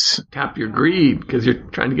 dice. Tap your greed, because you're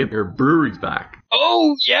trying to get your breweries back.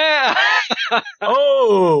 Oh, yeah!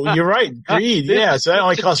 Oh, you're right. Greed, yeah. So that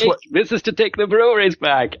only costs what? This is to take the breweries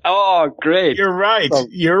back. Oh, great. You're right.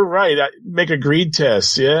 You're right. Make a greed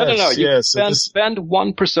test. Yes. No. You spend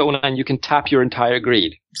 1 persona and you can tap your entire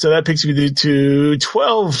greed. So that takes me to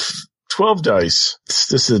 12 dice.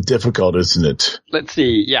 This is difficult, isn't it? Let's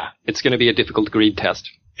see. Yeah, it's going to be a difficult greed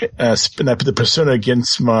test. And I put the persona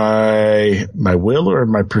against my will or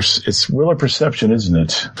it's will or perception, isn't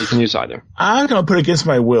it? You can use either. I'm going to put it against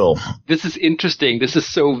my will. This is interesting. This is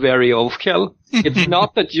so very Ulfkill. It's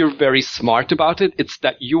not that you're very smart about it. It's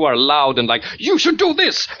that you are loud and like, you should do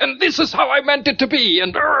this, and this is how I meant it to be,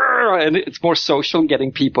 and it's more social,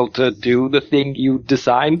 getting people to do the thing you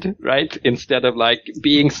designed, right? Instead of like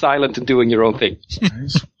being silent and doing your own thing.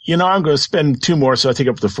 I'm going to spend 2 more, so I take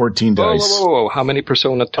up the 14 dice. Whoa. How many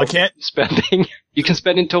persona total I can't. Spending? You can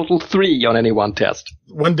spend in total 3 on any one test.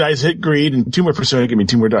 1 dice hit greed, and 2 more persona give me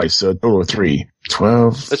 2 more dice, so a total of 3.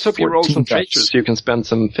 12. Let's hope you roll some traitors so you can spend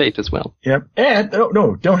some fate as well. Yep. And,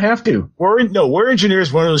 no, don't have to. War engineer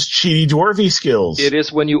is one of those cheaty dwarfy skills. It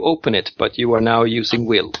is when you open it, but you are now using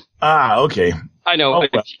will. Ah, okay. I know. Oh,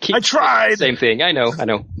 well. I tried. Same thing. I know.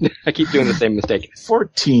 I keep doing the same mistake.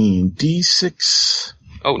 14 D6.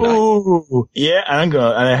 Oh, nice. Ooh, yeah,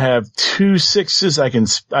 I have 2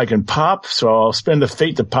 6s I can pop, so I'll spend a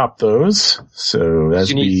fate to pop those. So that's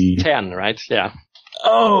you need 10, right? Yeah.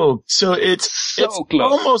 Oh, so it's close.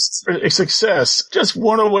 almost a success. Just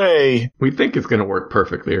one away. We think it's going to work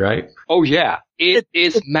perfectly, right? Oh yeah, it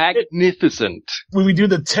is magnificent. When we do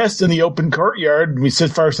the test in the open courtyard, we set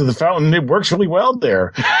fires to the fountain. It works really well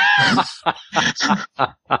there.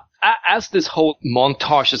 As this whole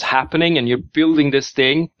montage is happening and you're building this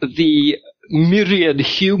thing, the myriad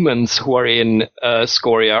humans who are in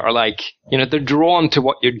Scoria are like, they're drawn to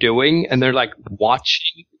what you're doing and they're like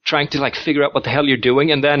watching, trying to like figure out what the hell you're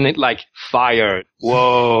doing, and then it like fire.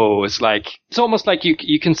 Whoa. It's almost like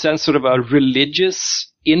you can sense sort of a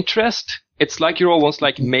religious interest. It's like you're almost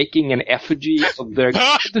like making an effigy of their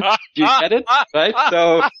god. Do you get it? Right?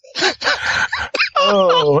 So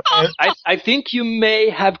I think you may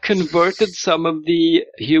have converted some of the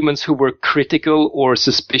humans who were critical or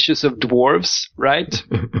suspicious of dwarves, right?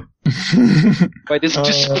 By this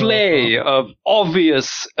display of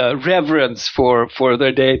obvious reverence for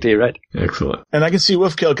their deity, right? Excellent. And I can see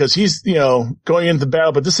Wolfkill because he's, going into the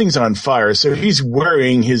battle, but this thing's on fire. So he's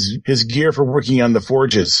wearing his gear for working on the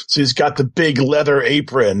forges. So he's got the big leather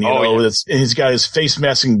apron, and he's got his face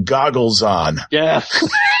mask and goggles on. Yeah.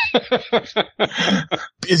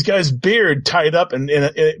 He's got his beard tied up and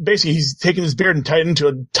basically he's taken his beard and tied it into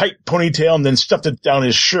a tight ponytail and then stuffed it down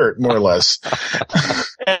his shirt, more or less.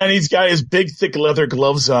 And he's got his big, thick leather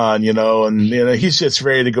gloves on, and he's just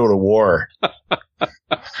ready to go to war.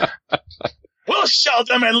 We'll show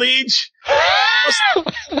them, my liege!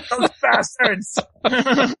 Those bastards!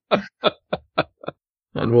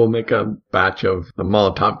 And we'll make a batch of the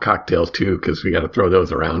Molotov cocktails too, because we got to throw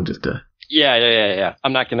those around just to. Yeah.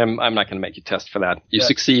 I'm not gonna make you test for that. You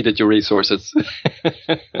succeed at your resources.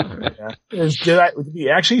 Did we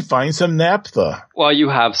actually find some naphtha? Well, you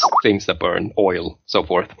have things that burn, oil, so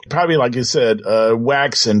forth. Probably, like you said,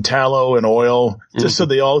 wax and tallow and oil, just so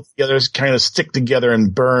they all together kind of stick together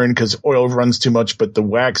and burn, because oil runs too much, but the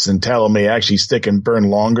wax and tallow may actually stick and burn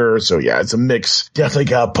longer. So yeah, it's a mix. Definitely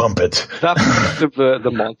gotta pump it. That part of the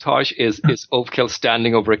montage is Ulfkill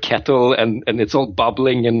standing over a kettle and it's all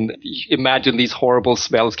bubbling, and imagine these horrible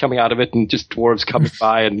smells coming out of it and just dwarves coming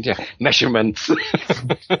by and measurements.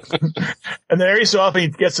 And then every so often he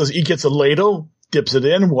gets a ladle, dips it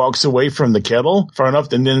in, walks away from the kettle far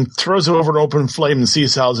enough, and then throws it over an open flame and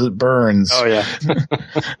sees how it burns. Oh yeah.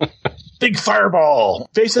 Big fireball.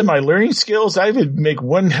 Based on my learning skills, I would make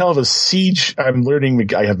one hell of a siege. I'm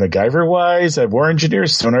learning. I have MacGyver wise. I have war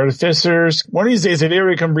engineers, stone artificers. One of these days, if they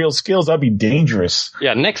ever become real skills, I'll be dangerous.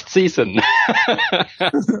 Yeah, next season.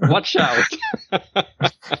 Watch out.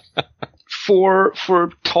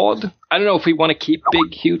 For Todd, I don't know if we want to keep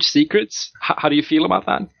big, huge secrets. How do you feel about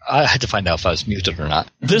that? I had to find out if I was muted or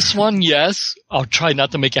not. This one, yes. I'll try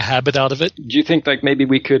not to make a habit out of it. Do you think like maybe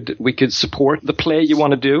we could support the play you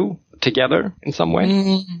want to do together in some way?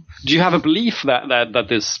 Do you have a belief that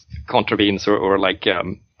this contravenes or like?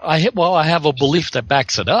 I have a belief that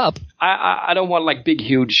backs it up. I don't want like big,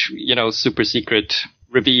 huge, super secret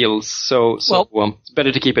reveals. So it's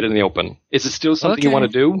better to keep it in the open. Is it still something you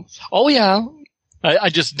want to do? Oh yeah. I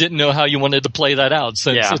just didn't know how you wanted to play that out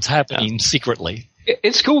since it's happening secretly.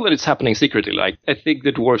 It's cool that it's happening secretly. Like, I think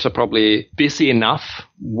the dwarves are probably busy enough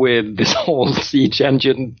with this whole siege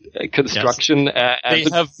engine construction. Yes. They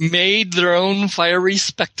have made their own fiery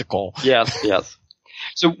spectacle. Yes.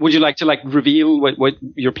 So would you like to reveal what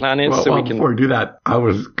your plan is? Before we do that, I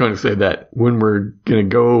was going to say that when we're going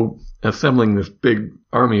to go assembling this big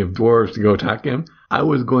army of dwarves to go attack him, I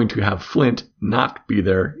was going to have Flint not be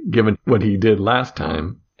there, given what he did last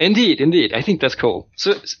time. Indeed. I think that's cool.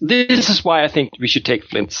 So this is why I think we should take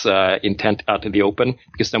Flint's intent out in the open,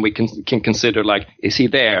 because then we can consider, is he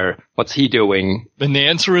there? What's he doing? And the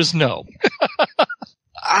answer is no.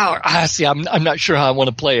 See, I'm not sure how I want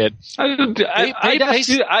to play it.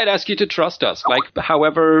 I'd ask you to trust us.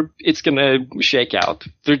 However it's going to shake out.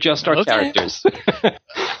 They're just our characters.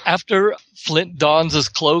 After Flint dons his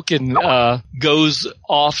cloak and goes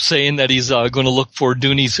off saying that he's going to look for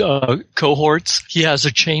Dooney's cohorts, he has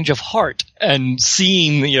a change of heart. And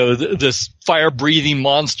seeing this fire-breathing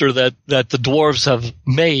monster that the dwarves have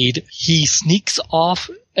made, he sneaks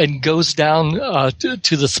off and goes down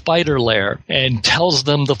to the spider lair and tells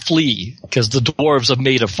them to flee because the dwarves have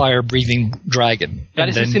made a fire-breathing dragon. That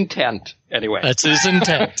is his intent, anyway. That's his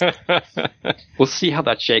intent. We'll see how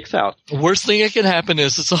that shakes out. The worst thing that can happen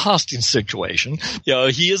is it's a hostage situation.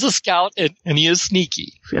 He is a scout and he is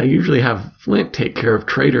sneaky. See, I usually have Flint take care of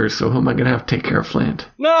traitors, so who am I going to have to take care of Flint?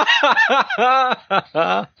 No.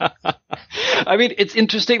 I mean, it's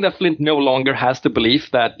interesting that Flint no longer has the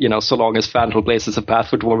belief that, so long as Fandral blazes a path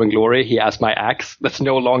for dwarven glory, he has my axe. That's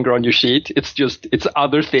no longer on your sheet. It's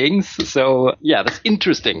other things. So, yeah, that's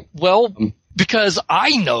interesting. Well, because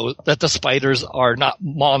I know that the spiders are not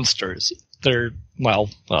monsters. They're, well,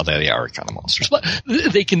 they are kind of monsters, but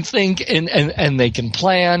they can think and they can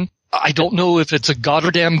plan. I don't know if it's a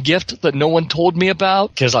goddamn gift that no one told me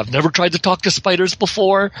about, because I've never tried to talk to spiders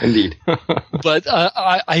before. Indeed. But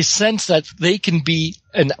I sense that they can be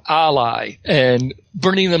an ally, and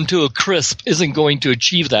burning them to a crisp isn't going to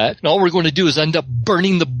achieve that. And all we're going to do is end up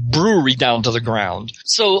burning the brewery down to the ground.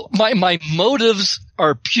 So my motives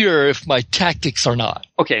are pure if my tactics are not.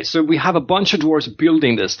 Okay, so we have a bunch of dwarves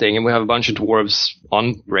building this thing, and we have a bunch of dwarves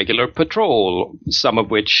on regular patrol, some of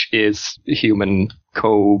which is human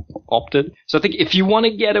co-opted. So I think if you want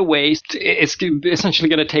to get away, it's essentially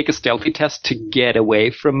going to take a stealthy test to get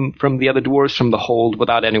away from the other dwarves, from the hold,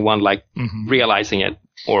 without anyone realizing it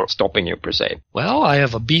or stopping you per se. Well, I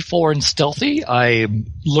have a B4 in stealthy. I'm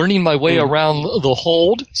learning my way around the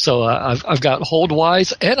hold, so I've got hold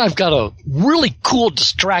wise, and I've got a really cool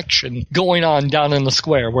distraction going on down in the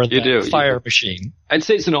square where the fire machine. I'd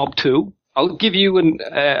say it's an ob 2. I'll give you an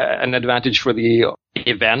advantage for the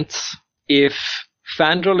events. If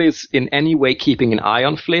Fandral is in any way keeping an eye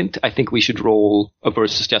on Flint, I think we should roll a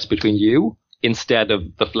versus test between you instead of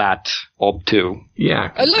the flat ob 2.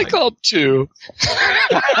 Yeah. I like ob 2.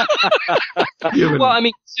 Well, I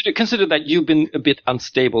mean, consider that you've been a bit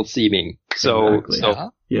unstable seeming. Exactly.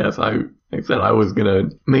 Yes, like I said, I was going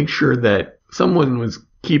to make sure that someone was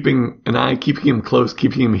keeping an eye, keeping him close,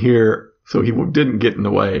 keeping him here so he didn't get in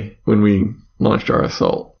the way when we launched our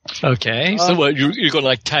assault. Okay, so what, you're going to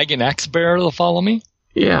like tag an axe bearer to follow me?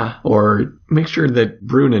 Yeah, or make sure that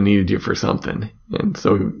Bruna needed you for something, and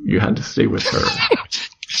so you had to stay with her.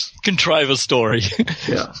 Contrive a story.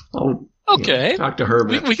 Yeah. Okay. Talk to her.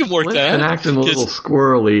 We can work that. And acting a little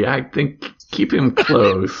squirrely, I think keep him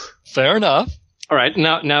close. Fair enough. All right,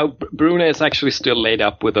 now Bruna is actually still laid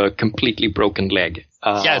up with a completely broken leg.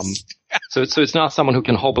 Yes. So it's not someone who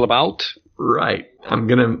can hobble about. Right. I'm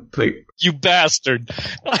gonna say, you bastard.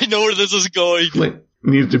 I know where this is going. Flint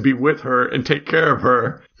needs to be with her and take care of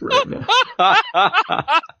her right now.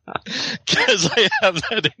 Because I have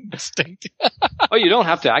that instinct. Oh, you don't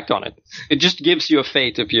have to act on it. It just gives you a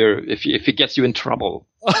fate if it gets you in trouble.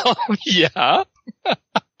 Oh, yeah?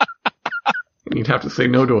 You'd have to say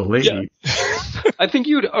no to a lady. Yeah. I think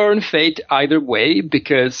you'd earn fate either way,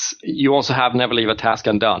 because you also have never leave a task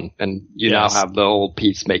undone, and you now have the whole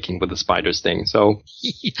peacemaking with the spiders thing. So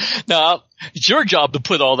now it's your job to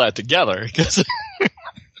put all that together.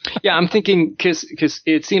 Yeah, I'm thinking because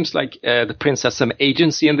it seems like the prince has some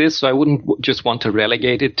agency in this, so I wouldn't just want to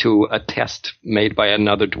relegate it to a test made by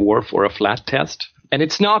another dwarf or a flat test. And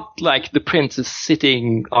it's not like the prince is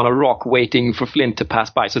sitting on a rock waiting for Flint to pass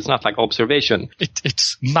by, so it's not like observation.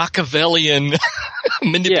 It's Machiavellian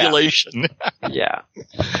manipulation. Yeah.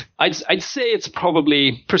 I'd say it's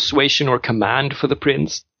probably persuasion or command for the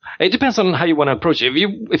prince. It depends on how you want to approach it.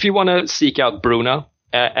 If you want to seek out Bruna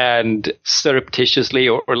and surreptitiously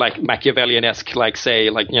or like Machiavellian-esque, like say,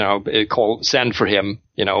 like, you know, send for him,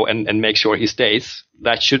 you know, and make sure he stays.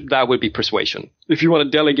 That would be persuasion. If you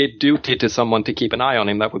want to delegate duty to someone to keep an eye on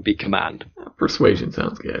him, that would be command. Persuasion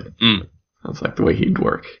sounds good. Sounds like the way he'd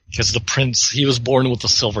work. Because the prince, he was born with a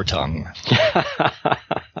silver tongue.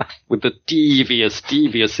 With the devious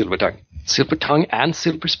silver tongue. Silver tongue and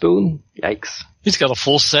silver spoon? Yikes. He's got a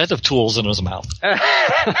full set of tools in his mouth.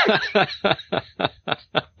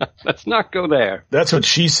 Let's not go there. That's what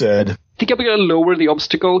she said. I think I'm going to lower the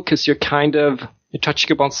obstacle because you're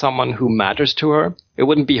touching upon someone who matters to her. It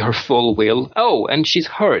wouldn't be her full will. Oh, and she's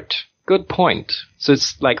hurt. Good point. So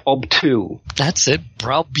it's like ob 2. That's it.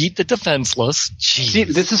 Browbeat the defenseless. Jeez. See,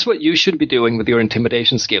 this is what you should be doing with your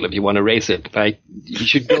intimidation skill if you want to raise it. Like, you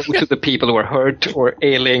should go to the people who are hurt or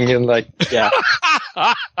ailing and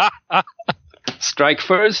strike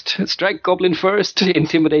first, strike goblin first,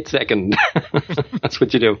 intimidate second. That's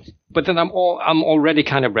what you do. But then I'm already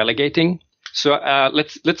kind of relegating. So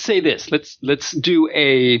let's say this. Let's do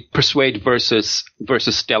a persuade versus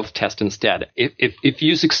stealth test instead. If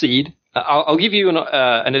you succeed, I'll give you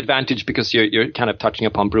an advantage because you're kind of touching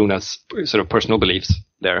upon Bruna's sort of personal beliefs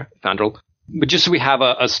there, Fandral. But just so we have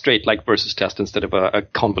a straight like versus test instead of a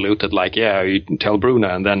convoluted like, yeah, you tell Bruna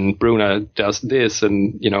and then Bruna does this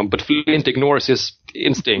and, you know, but Flint ignores his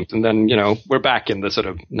instinct and then, you know, we're back in the sort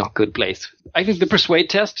of not good place. I think the persuade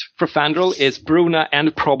test for Fandral is Bruna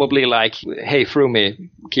and probably like, hey, Frumi,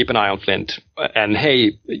 keep an eye on Flint. And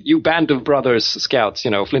hey, you band of brothers, scouts,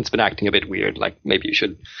 you know, Flint's been acting a bit weird, like maybe you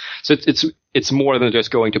should. So it's more than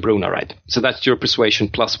just going to Bruna, right? So that's your persuasion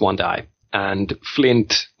plus 1 die. And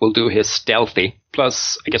Flint will do his stealthy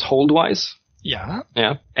plus, I guess, hold-wise. Yeah.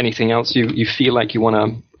 Yeah. Anything else you feel like you want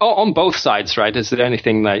to... Oh, on both sides, right? Is there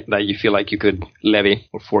anything that you feel like you could levy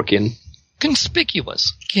or fork in?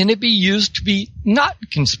 Conspicuous. Can it be used to be not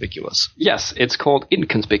conspicuous? Yes, it's called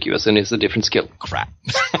inconspicuous and it's a different skill. Crap.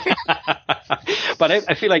 But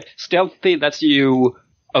I feel like stealthy, that's you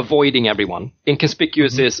avoiding everyone.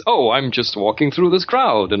 Inconspicuous is, oh, I'm just walking through this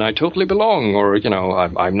crowd and I totally belong. Or,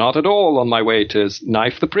 I'm not at all on my way to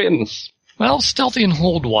knife the prince. Well, stealthy and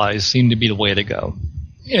hold-wise seem to be the way to go.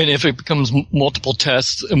 And if it becomes multiple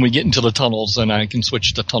tests and we get into the tunnels, then I can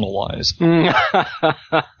switch to tunnel-wise. Do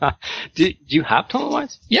you have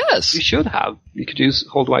tunnel-wise? Yes. You should have. You could use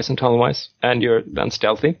hold-wise and tunnel-wise, and you're then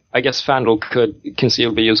stealthy. I guess Fandral could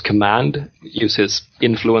conceivably use command, use his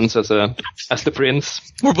influence as the prince.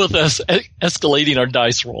 We're both escalating our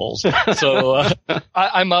dice rolls. So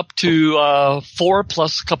I'm up to 4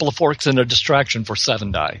 plus a couple of forks and a distraction for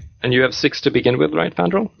 7 die. And you have 6 to begin with, right,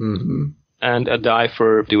 Fandral? Mm-hmm. And a die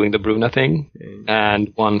for doing the Bruna thing,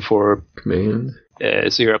 and 1 for command.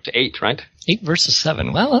 So you're up to 8, right? 8 versus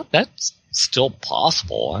 7. Well, that's still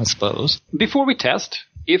possible, I suppose. Before we test,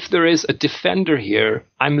 if there is a defender here,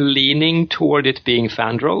 I'm leaning toward it being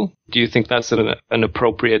Fandral. Do you think that's an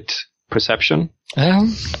appropriate perception?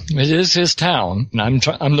 Well, it is his town, and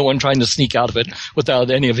I'm the one trying to sneak out of it without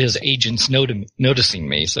any of his agents noticing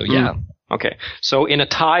me. So yeah. Okay. So in a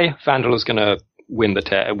tie, Fandral is going to win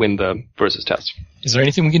the versus test. Is there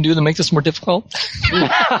anything we can do to make this more difficult?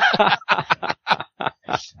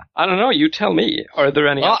 I don't know. You tell me. Are there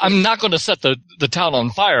any? Well, I'm not going to set the town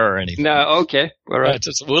on fire or anything. No. Okay. All right.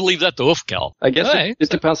 We'll leave that to Ufkel. I guess it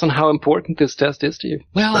depends on how important this test is to you.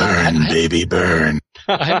 Well, burn, baby, burn.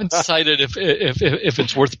 I haven't decided if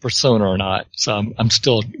it's worth persona or not, so I'm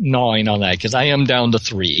still gnawing on that because I am down to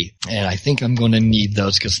 3, and I think I'm going to need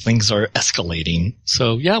those because things are escalating.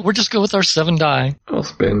 So yeah, we'll just go with our 7 die. I'll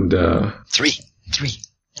spend 3.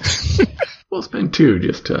 We'll spend 2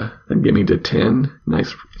 just to get me to 10.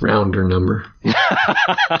 Nice rounder number.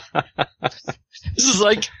 This is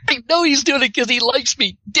like, I know he's doing it because he likes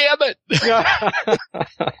me. Damn it.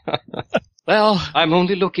 Well, I'm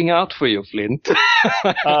only looking out for you, Flint.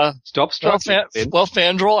 Stop struggling, Flint. Well,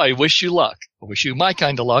 Fandral, I wish you luck. I wish you my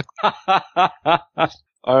kind of luck.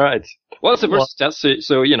 All right. Well, it's a versus test,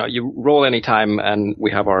 so you roll any time, and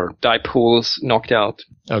we have our die pools knocked out.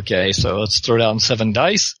 Okay, so let's throw down 7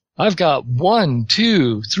 dice. I've got 1,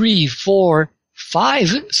 2, 3, 4, 5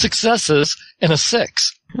 successes and a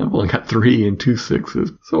 6. I've only got 3 and 2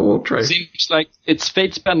 6s, so we'll try. Seems like it's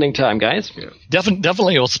fate spending time, guys. Yeah.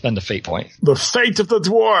 Definitely we'll spend a fate point. The fate of the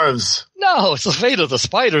dwarves. No, it's the fate of the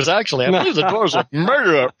spiders, actually. I believe the dwarves will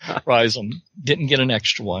murderize them. Didn't get an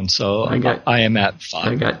extra one, so I am at 5.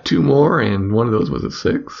 I got 2 more, and one of those was a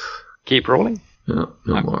 6. Keep rolling. No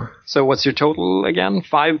more. So what's your total again?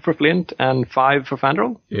 5 for Flint and 5 for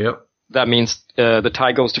Fandral? Yep. That means the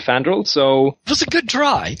tie goes to Fandral, so... It was a good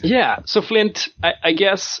try. Yeah, so Flint, I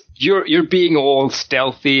guess you're being all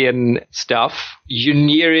stealthy and stuff. You're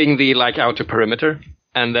nearing the, outer perimeter,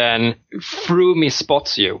 and then Frumi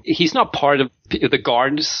spots you. He's not part of the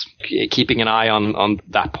guards keeping an eye on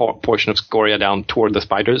that portion of Scoria down toward the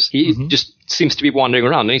spiders. He just seems to be wandering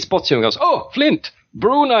around, and he spots you and goes, "Oh, Flint,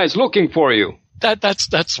 Bruna is looking for you."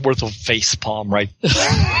 That's worth a face palm, right?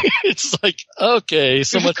 It's like, okay,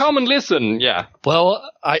 so come and listen, yeah. Well,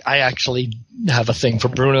 I actually have a thing for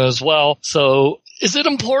Bruna as well. So, is it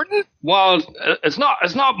important? Well, it's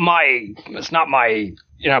not my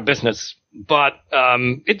business, but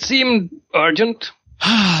it seemed urgent.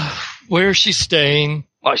 Where is she staying?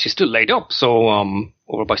 Well, she's still laid up, so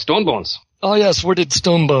over by Stonebones. Oh yes, where did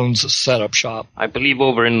Stonebones set up shop? I believe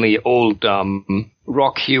over in the old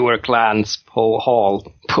Rockhewer clan's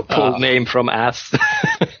hall. Pulled name from ass.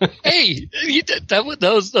 Hey, that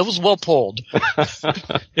was well pulled.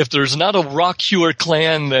 If there's not a Rockhewer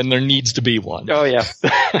clan, then there needs to be one. Oh yeah.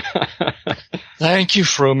 Thank you,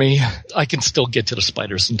 Frumi. I can still get to the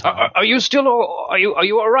spiders in time. Are you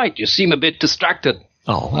all right? You seem a bit distracted.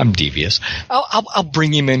 Oh, I'm devious. I'll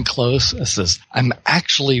bring him in close. It says, I'm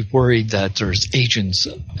actually worried that there's agents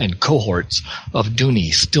and cohorts of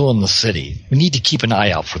Dooney still in the city. We need to keep an eye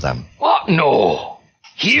out for them. What? No.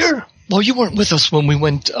 Here? Well, you weren't with us when we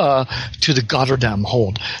went to the Gotterdam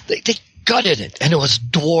hold. They gutted it, and it was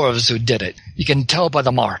dwarves who did it. You can tell by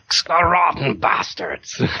the marks. The rotten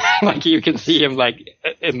bastards. You can see him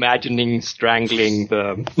imagining strangling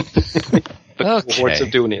the cohorts of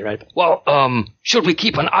Dooney, right? Well, should we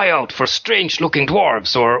keep an eye out for strange-looking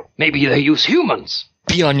dwarves, or maybe they use humans?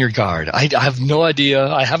 Be on your guard. I have no idea.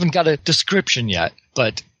 I haven't got a description yet,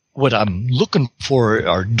 but what I'm looking for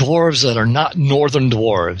are dwarves that are not northern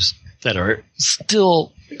dwarves, that are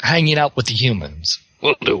still hanging out with the humans.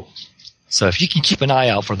 Will do. So if you can keep an eye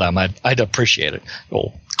out for them, I'd appreciate it.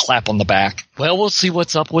 Oh, clap on the back. Well, we'll see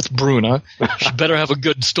what's up with Bruna. She better have a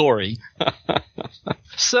good story.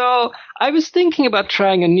 So, I was thinking about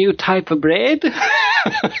trying a new type of bread.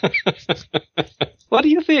 What do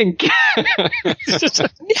you think?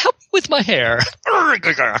 Help with my hair.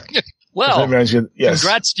 Well, yes.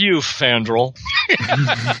 Congrats to you, Fandral.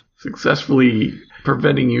 Successfully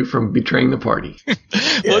preventing you from betraying the party.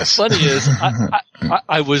 What's funny is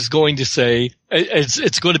I was going to say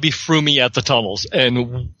it's going to be Frumi at the tunnels,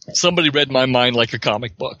 and somebody read my mind like a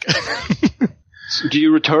comic book. So do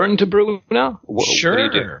you return to Bruna? Sure.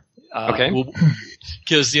 What do you do? Okay.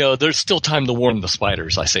 Because, there's still time to warn the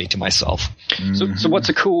spiders, I say to myself. So what's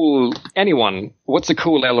a cool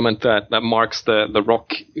element that marks the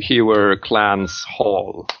Rock Hewer clan's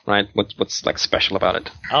hall, right? What's like special about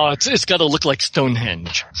it? Oh, it's got to look like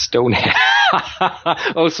Stonehenge. Stonehenge.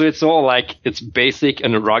 Oh, so it's all like, it's basic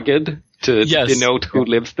and rugged to denote who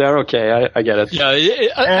lives there? Okay, I get it. Yeah,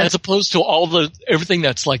 as opposed to everything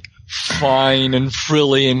that's like fine and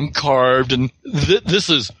frilly and carved, and this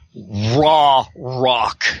is raw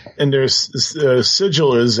rock. And there's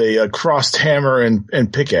sigil is a crossed hammer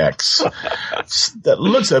and pickaxe that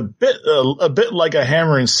looks a bit like a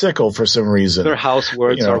hammer and sickle for some reason. Their house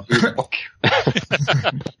words are rock.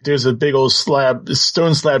 There's a big old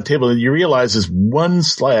stone slab table that you realize is one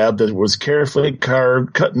slab that was carefully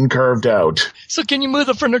cut and carved out. So can you move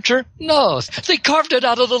the furniture? No, they carved it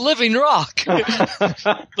out of the living rock.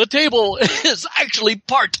 The table is actually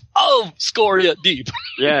part of Scoria Deep.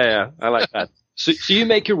 Yeah, I like that. So you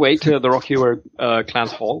make your way to the Rock Hewer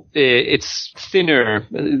clan's hall. It's thinner.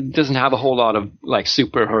 It doesn't have a whole lot of like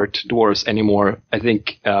super hurt dwarves anymore. I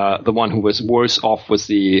think the one who was worse off was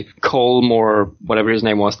the Colmore, whatever his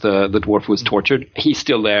name was, the dwarf who was tortured. He's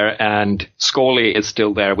still there, and Scully is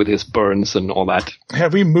still there with his burns and all that.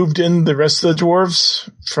 Have we moved in the rest of the dwarves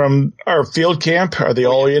from our field camp? Are they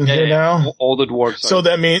all in here now? All the dwarves. So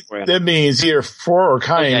that means either For or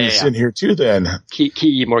Kaim is in here too then.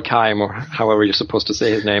 Keem or Kaim or however you're supposed to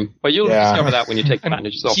say his name. But you'll discover that when you take the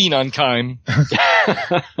bandages off. Keen on Kaim.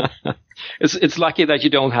 It's lucky that you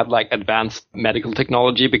don't have like advanced medical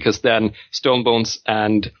technology, because then Stonebones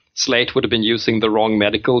and Slate would have been using the wrong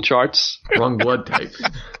medical charts. Wrong blood type.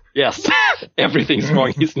 Yes, everything's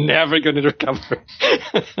wrong. He's never going to recover.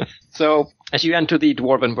 So, as you enter the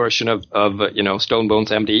dwarven version of Stonebones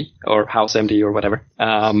MD or House MD or whatever,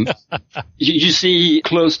 you see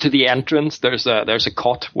close to the entrance there's a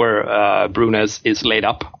cot where Bruna is laid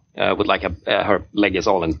up. With like her leg is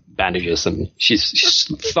all in bandages, and she's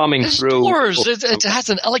thumbing through. It has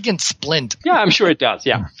an elegant splint. Yeah, I'm sure it does.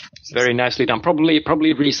 Yeah, very nicely done. Probably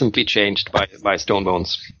recently changed by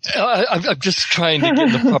Stonebones. I'm just trying to get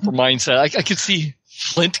in the proper mindset. I can see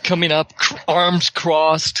Flint coming up, arms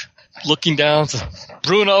crossed, looking down.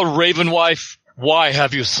 Bruna, Ravenwife, why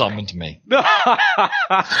have you summoned me? I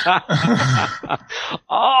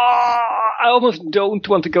almost don't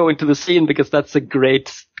want to go into the scene, because that's a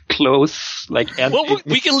great close, like, end. Well,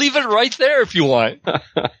 we can leave it right there if you want.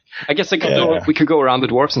 I guess we could go around the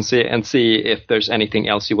dwarves and see if there's anything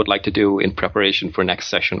else you would like to do in preparation for next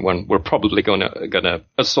session, when we're probably gonna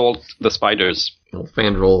assault the spiders. Well,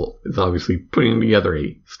 Fandral is obviously putting together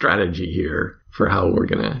a strategy here for how we're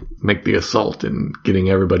gonna make the assault and getting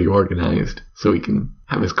everybody organized so he can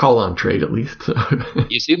have his call on trade at least.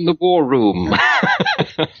 He's in the war room.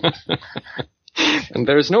 And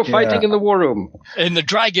there's no fighting in the war room. And the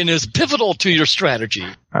dragon is pivotal to your strategy.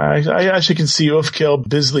 I actually can see Ufkill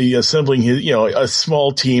busily assembling his, a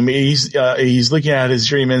small team. He's looking at his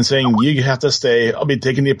journeyman saying, "You have to stay. I'll be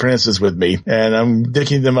taking the apprentices with me, and I'm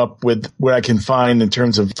picking them up with what I can find in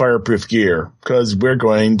terms of fireproof gear, because we're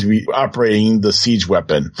going to be operating the siege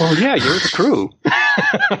weapon." Oh yeah, you're the crew.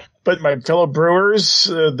 But my fellow brewers,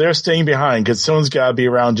 they're staying behind, because someone's got to be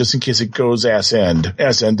around just in case it goes ass end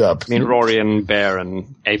up. I mean, Rory and Bear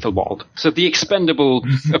and Aethelbald. So the expendable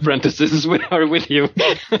apprentices are with you.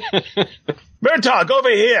 Murtagh,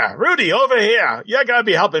 over here! Rudy, over here! You gotta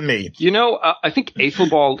be helping me. I think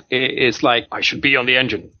Aethelbald is like, I should be on the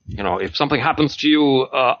engine. If something happens to you,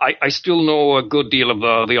 I still know a good deal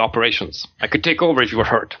of the operations. I could take over if you were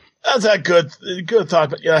hurt. That's a good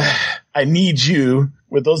thought, but I need you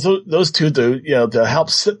with those two to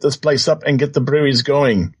help set this place up and get the breweries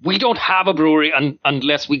going. We don't have a brewery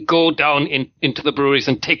unless we go down into the breweries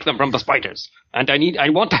and take them from the spiders. And I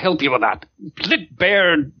want to help you with that. Let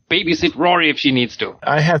Bear babysit Rory if she needs to.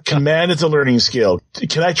 I have command as a learning skill.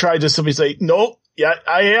 Can I try to simply say, no? Yeah,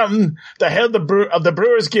 I am the head of the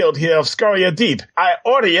Brewers Guild here of Scoria Deep. I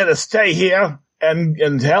order you to stay here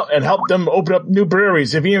and help them open up new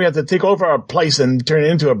breweries. If you even have to take over a place and turn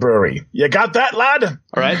it into a brewery. You got that, lad? All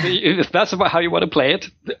right. If that's about how you want to play it,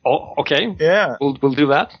 okay. Yeah. We'll do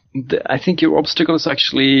that. I think your obstacle is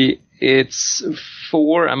actually, it's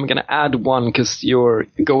 4. I'm going to add 1 because you're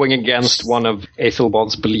going against one of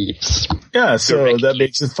Aethelbald's beliefs. Yeah, so Directly. that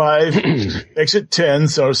makes it 5, makes it 10,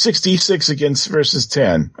 so 66 versus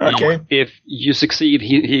 10. Okay. If you succeed,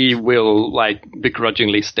 he will, like,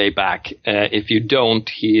 begrudgingly stay back. If you don't,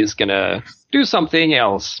 he is going to do something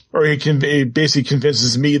else. Or he basically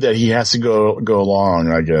convinces me that he has to go along,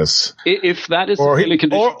 I guess. If that is Or the he- really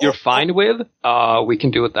condition or- you're fine with, we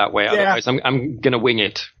can do it that way. Yeah. Otherwise, I'm going to wing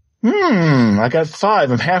it. I got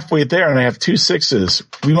 5. I'm halfway there and I have 2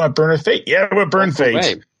 6s. We want Burn of Fate? Yeah, we'll Burn Fate.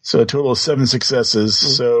 Way. So a total of 7 successes.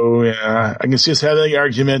 So yeah, I can just have the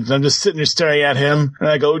argument and I'm just sitting there staring at him and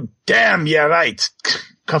I go, damn, yeah, right.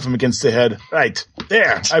 Cuff him against the head. Right.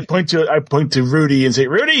 There. I point to Rudy and say,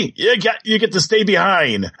 Rudy, you get to stay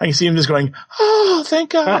behind. I can see him just going, oh,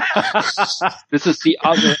 thank God. This is the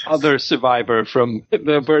other survivor from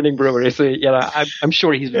the burning brewery. So I'm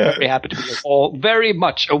sure he's very happy to be all very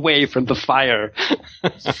much away from the fire.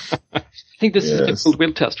 I think this is a difficult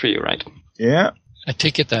will test for you, right? Yeah. I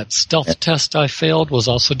take it that stealth test I failed was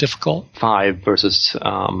also difficult. 5 versus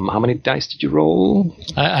how many dice did you roll?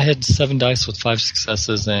 I had 7 dice with 5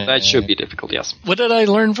 successes. And That should be difficult, yes. What did I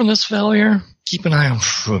learn from this failure? Keep an eye on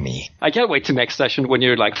Frumi. I can't wait to next session when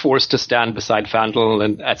you're like forced to stand beside Fandral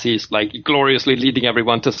and as he's like gloriously leading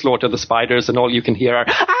everyone to slaughter the spiders and all you can hear are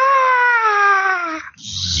ah!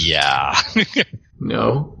 Yeah.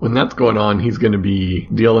 No, when that's going on, he's going to be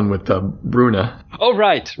dealing with Bruna. Oh,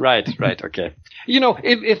 right, okay. You know,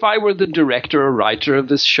 if I were the director or writer of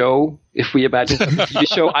this show, if we imagine a TV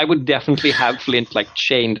show, I would definitely have Flint like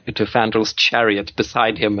chained to Fandral's chariot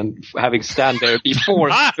beside him and having stand there be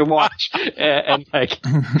forced to watch and like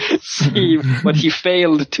see what he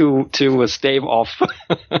failed to stave off.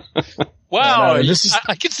 Wow, No, this is-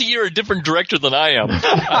 I can see you're a different director than I am.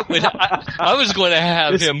 I was going to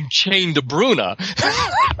have him chained to Bruna.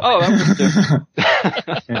 Oh, that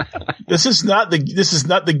was good. This is not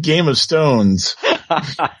the Game of Stones.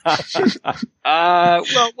 Well,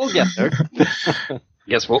 we'll get there.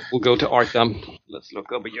 Guess we'll go to Arkham. Let's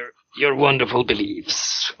look over your wonderful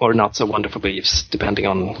beliefs, or not so wonderful beliefs, depending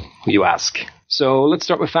on who you ask. So let's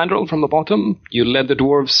start with Fandral from the bottom. You led the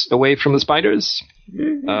dwarves away from the spiders.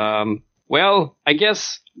 Well, I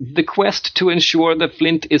guess the quest to ensure that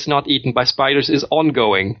Flint is not eaten by spiders is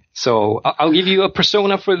ongoing. So I'll give you a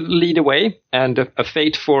persona for the lead away and a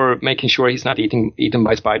fate for making sure he's not eaten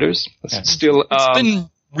by spiders. It's still It's been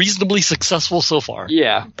reasonably successful so far.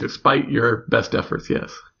 yeah. Despite your best efforts,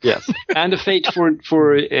 yes. Yes, and a fate for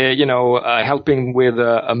helping with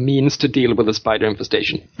a means to deal with the spider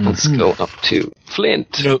infestation. Let's go up to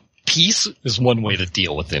Flint. You know, peace is one way to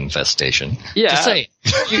deal with the infestation. Yeah, Just say.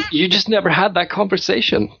 you just never had that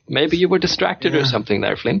conversation. Maybe you were distracted or something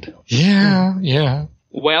there, Flint. Yeah.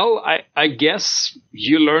 Well, I guess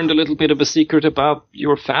you learned a little bit of a secret about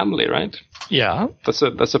your family, right? Yeah. That's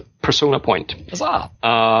a persona point. Huzzah.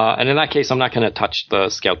 And in that case, I'm not going to touch the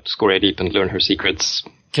scout score deep and learn her secrets.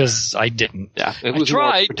 Because I didn't. Yeah, it was more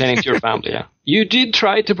tried. pertaining to your family, yeah. You did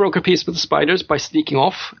try to broker peace with the spiders by sneaking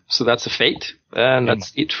off, so that's a fate. And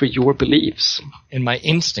that's it for your beliefs. And my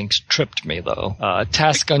instincts tripped me, though.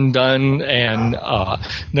 Task undone and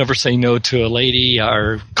never say no to a lady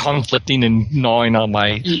are conflicting and gnawing on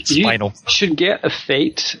my spinal. You should get a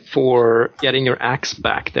fate for getting your axe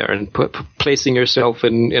back there and placing yourself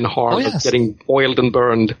in harm of getting oiled and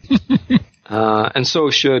burned. And so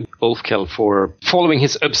should Ulfkel for following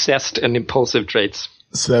his obsessed and impulsive traits.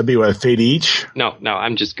 So that'd be what, a fate each? No,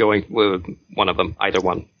 I'm just going with one of them. Either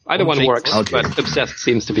one. Either one fate. works, Okay. but obsessed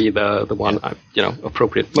seems to be the one,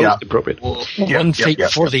 appropriate, most appropriate. One fate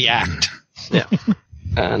for the act. Yeah.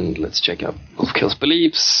 And let's check out Ulfkel's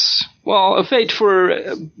beliefs. Well, a fate for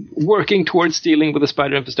working towards dealing with the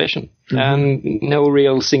spider infestation. And no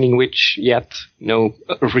real singing witch yet. No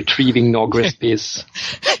retrieving Nog recipes.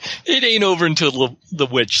 It ain't over until the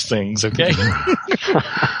witch sings, okay?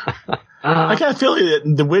 I got a feeling that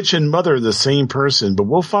the witch and mother are the same person, but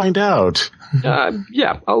we'll find out.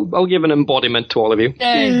 Yeah, I'll give an embodiment to all of you.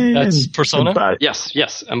 Yay. That's persona? But-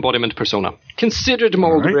 Yes, embodiment persona. Considered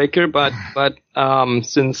mold breaker, but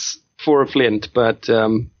since for Flint, but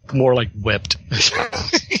More like whipped.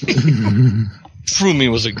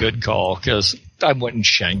 Frumi was a good call, because I wouldn't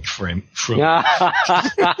shank Frumi.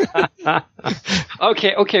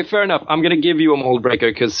 Okay, fair enough. I'm gonna give you a mold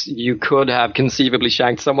breaker because you could have conceivably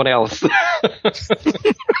shanked someone else.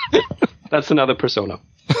 That's another persona.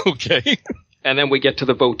 Okay. And then we get to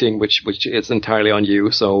the voting, which is entirely on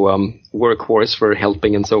you. So workhorse for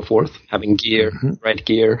helping and so forth, having gear, right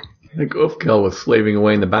gear. I think Ulfkel was slaving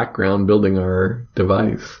away in the background building our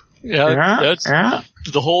device. That's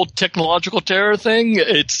the whole technological terror thing.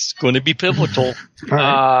 It's going to be pivotal.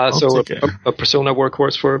 So a Persona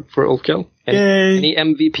workhorse for Ulfkel. Any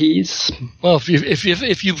MVPs? Well,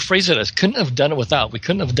 if you phrase it as couldn't have done it without, we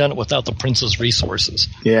couldn't have done it without the prince's resources.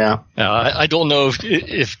 Yeah. I don't know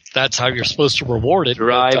if that's how you're supposed to reward it.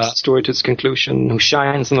 Drives story to its conclusion, who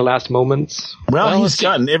shines in the last moments. Well, he's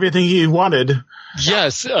gotten everything he wanted.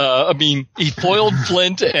 Yes, I mean, he foiled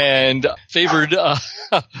Flint and favored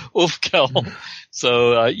Ulfkel.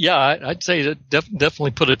 So, I'd say that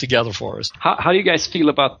definitely put it together for us. How do you guys feel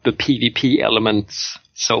about the PvP elements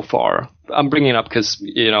so far? I'm bringing it up because,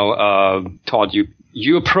 Todd,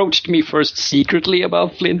 you approached me first secretly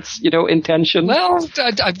about Flint's, intention. Well,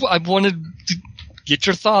 I wanted to get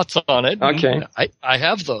your thoughts on it. Okay. I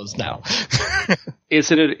have those now.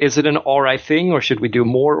 Is it an alright thing, or should we do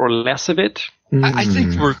more or less of it? I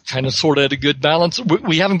think we're kind of sort of at a good balance.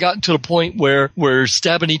 We haven't gotten to the point where we're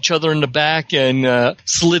stabbing each other in the back and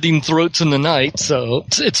slitting throats in the night, so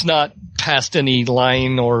it's not past any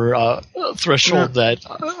line or threshold that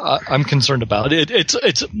I'm concerned about.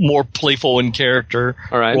 It's more playful in character,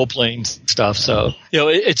 role-playing stuff. So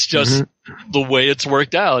it's just the way it's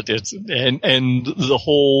worked out. And the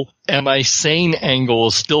whole "am I sane" angle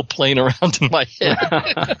is still playing around in my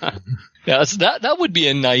head. Yeah, so that would be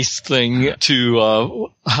a nice thing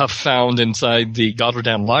to have found inside the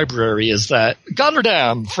Goddardam library, is that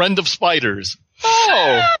Goddardam, friend of spiders.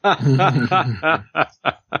 Oh!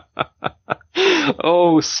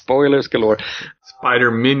 Oh, spoilers galore.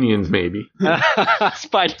 Spider minions, maybe.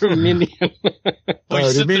 Spider minion.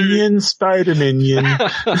 Spider minion.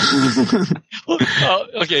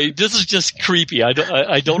 Okay, this is just creepy.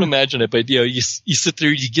 I don't imagine it, but you sit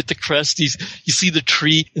there, you get the crest, you see the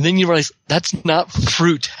tree, and then you realize that's not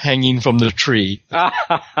fruit hanging from the tree.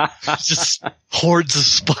 It's just hordes of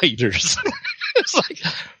spiders. It's like,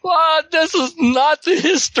 wow, this is not the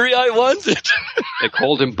history I wanted. They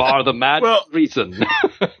called him Bar the Mad reason.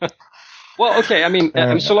 Well, okay, I mean,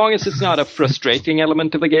 so long as it's not a frustrating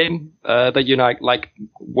element of the game, that you're not, like,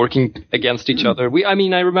 working against each other.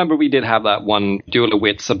 I remember we did have that one duel of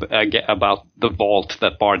wits about the vault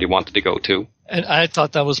that Bardi wanted to go to. And I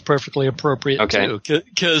thought that was perfectly appropriate, too.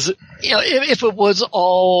 Because, if it was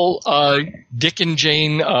all Dick and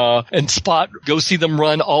Jane and Spot, go see them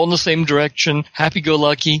run all in the same direction,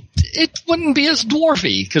 happy-go-lucky, it wouldn't be as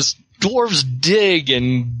dwarfy, because dwarves dig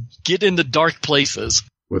and get into dark places.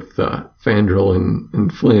 With Fandral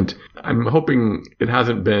and Flint, I'm hoping it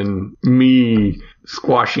hasn't been me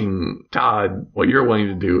squashing Todd. What you're wanting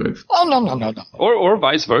to do is no. Or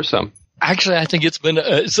vice versa. Actually, I think it's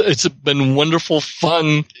been wonderful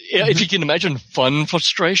fun. If you can imagine fun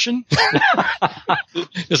frustration.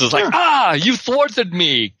 This is like, you thwarted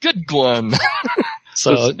me. Good one.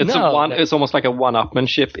 So it's almost like a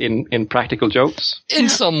one-upmanship in practical jokes. In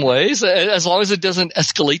some ways, as long as it doesn't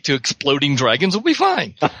escalate to exploding dragons, we'll be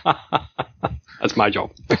fine. That's my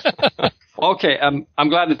job. Okay, I'm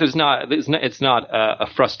glad that it's not a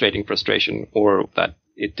frustrating frustration, or that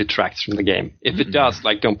it detracts from the game. If it does,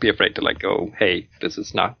 don't be afraid to go, hey, this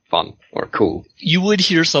is not fun or cool. You would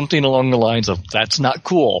hear something along the lines of, that's not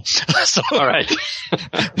cool. So, all right.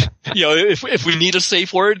 If we need a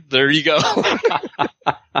safe word, there you go.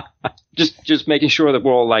 Just making sure that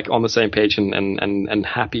we're all on the same page and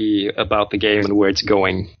happy about the game and where it's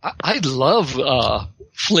going. I love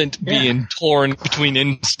Flint being torn between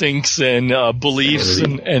instincts and beliefs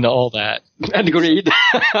and all that. And greed.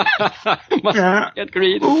 Get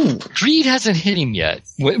greed. Ooh, greed hasn't hit him yet.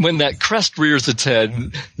 When that crest rears its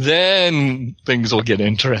head, then things will get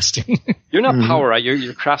interesting. You're not power, right?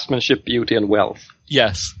 You're craftsmanship, beauty, and wealth.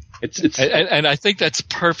 Yes. And I think that's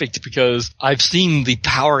perfect, because I've seen the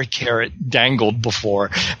power carrot dangled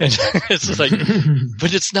before, and it's like,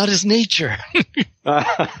 but it's not his nature.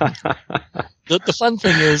 The fun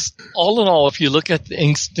thing is, all in all, if you look at the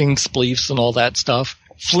instincts, beliefs, and all that stuff,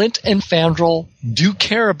 Flint and Fandral do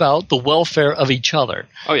care about the welfare of each other.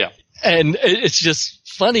 Oh yeah. And it's just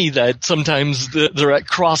funny that sometimes they're at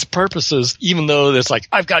cross purposes, even though it's like,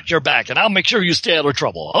 I've got your back and I'll make sure you stay out of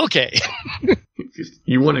trouble. Okay.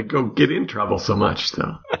 You want to go get in trouble so much,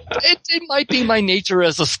 though. It might be my nature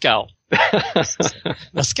as a scout.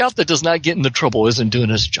 A scout that does not get into trouble isn't doing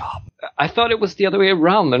his job. I thought it was the other way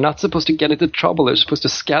around. They're not supposed to get into trouble. They're supposed to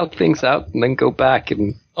scout things out and then go back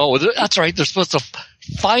and... Oh, that's right. They're supposed to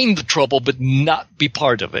find the trouble but not be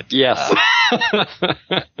part of it. Yes.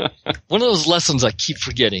 One of those lessons I keep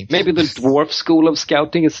forgetting. Maybe the dwarf school of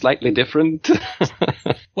scouting is slightly different.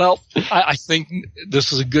 Well, I think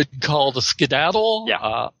this is a good call to skedaddle.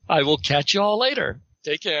 Yeah. I will catch you all later.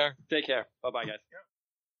 Take care. Take care. Bye-bye, guys.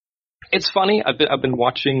 It's funny. I've been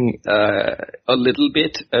watching a little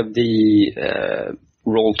bit of the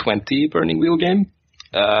Roll20 Burning Wheel game.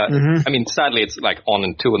 I mean, sadly, it's like on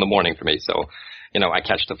and 2 in the morning for me. So, I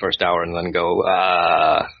catch the first hour and then go.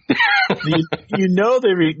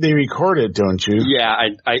 They record it, don't you? Yeah,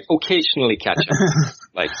 I occasionally catch it,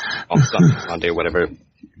 like on Sunday or whatever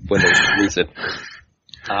when they release it.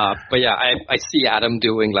 But yeah, I see Adam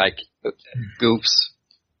doing like goofs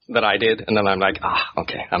that I did, and then I'm like,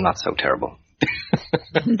 okay, I'm not so terrible.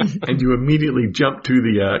 And you immediately jump to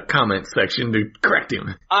the comment section to correct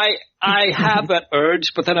him. I have that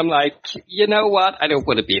urge, but then I'm like, you know what? I don't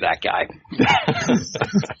want to be that guy.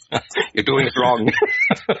 You're doing it wrong.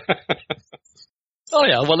 Oh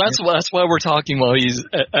yeah, well that's why we're talking while he's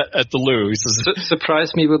at the loo. He says,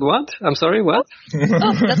 surprise me with what? I'm sorry, what?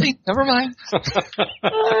 Oh, nothing. Never mind.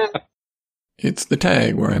 It's the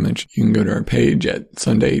tag where I mentioned you can go to our page at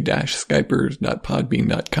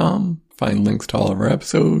sunday-skypers.podbean.com, find links to all of our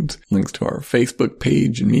episodes, links to our Facebook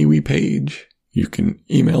page and MeWe page. You can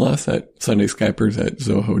email us at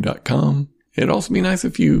sundayskypers@zoho.com. It'd also be nice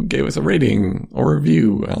if you gave us a rating or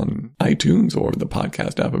review on iTunes or the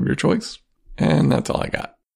podcast app of your choice. And that's all I got.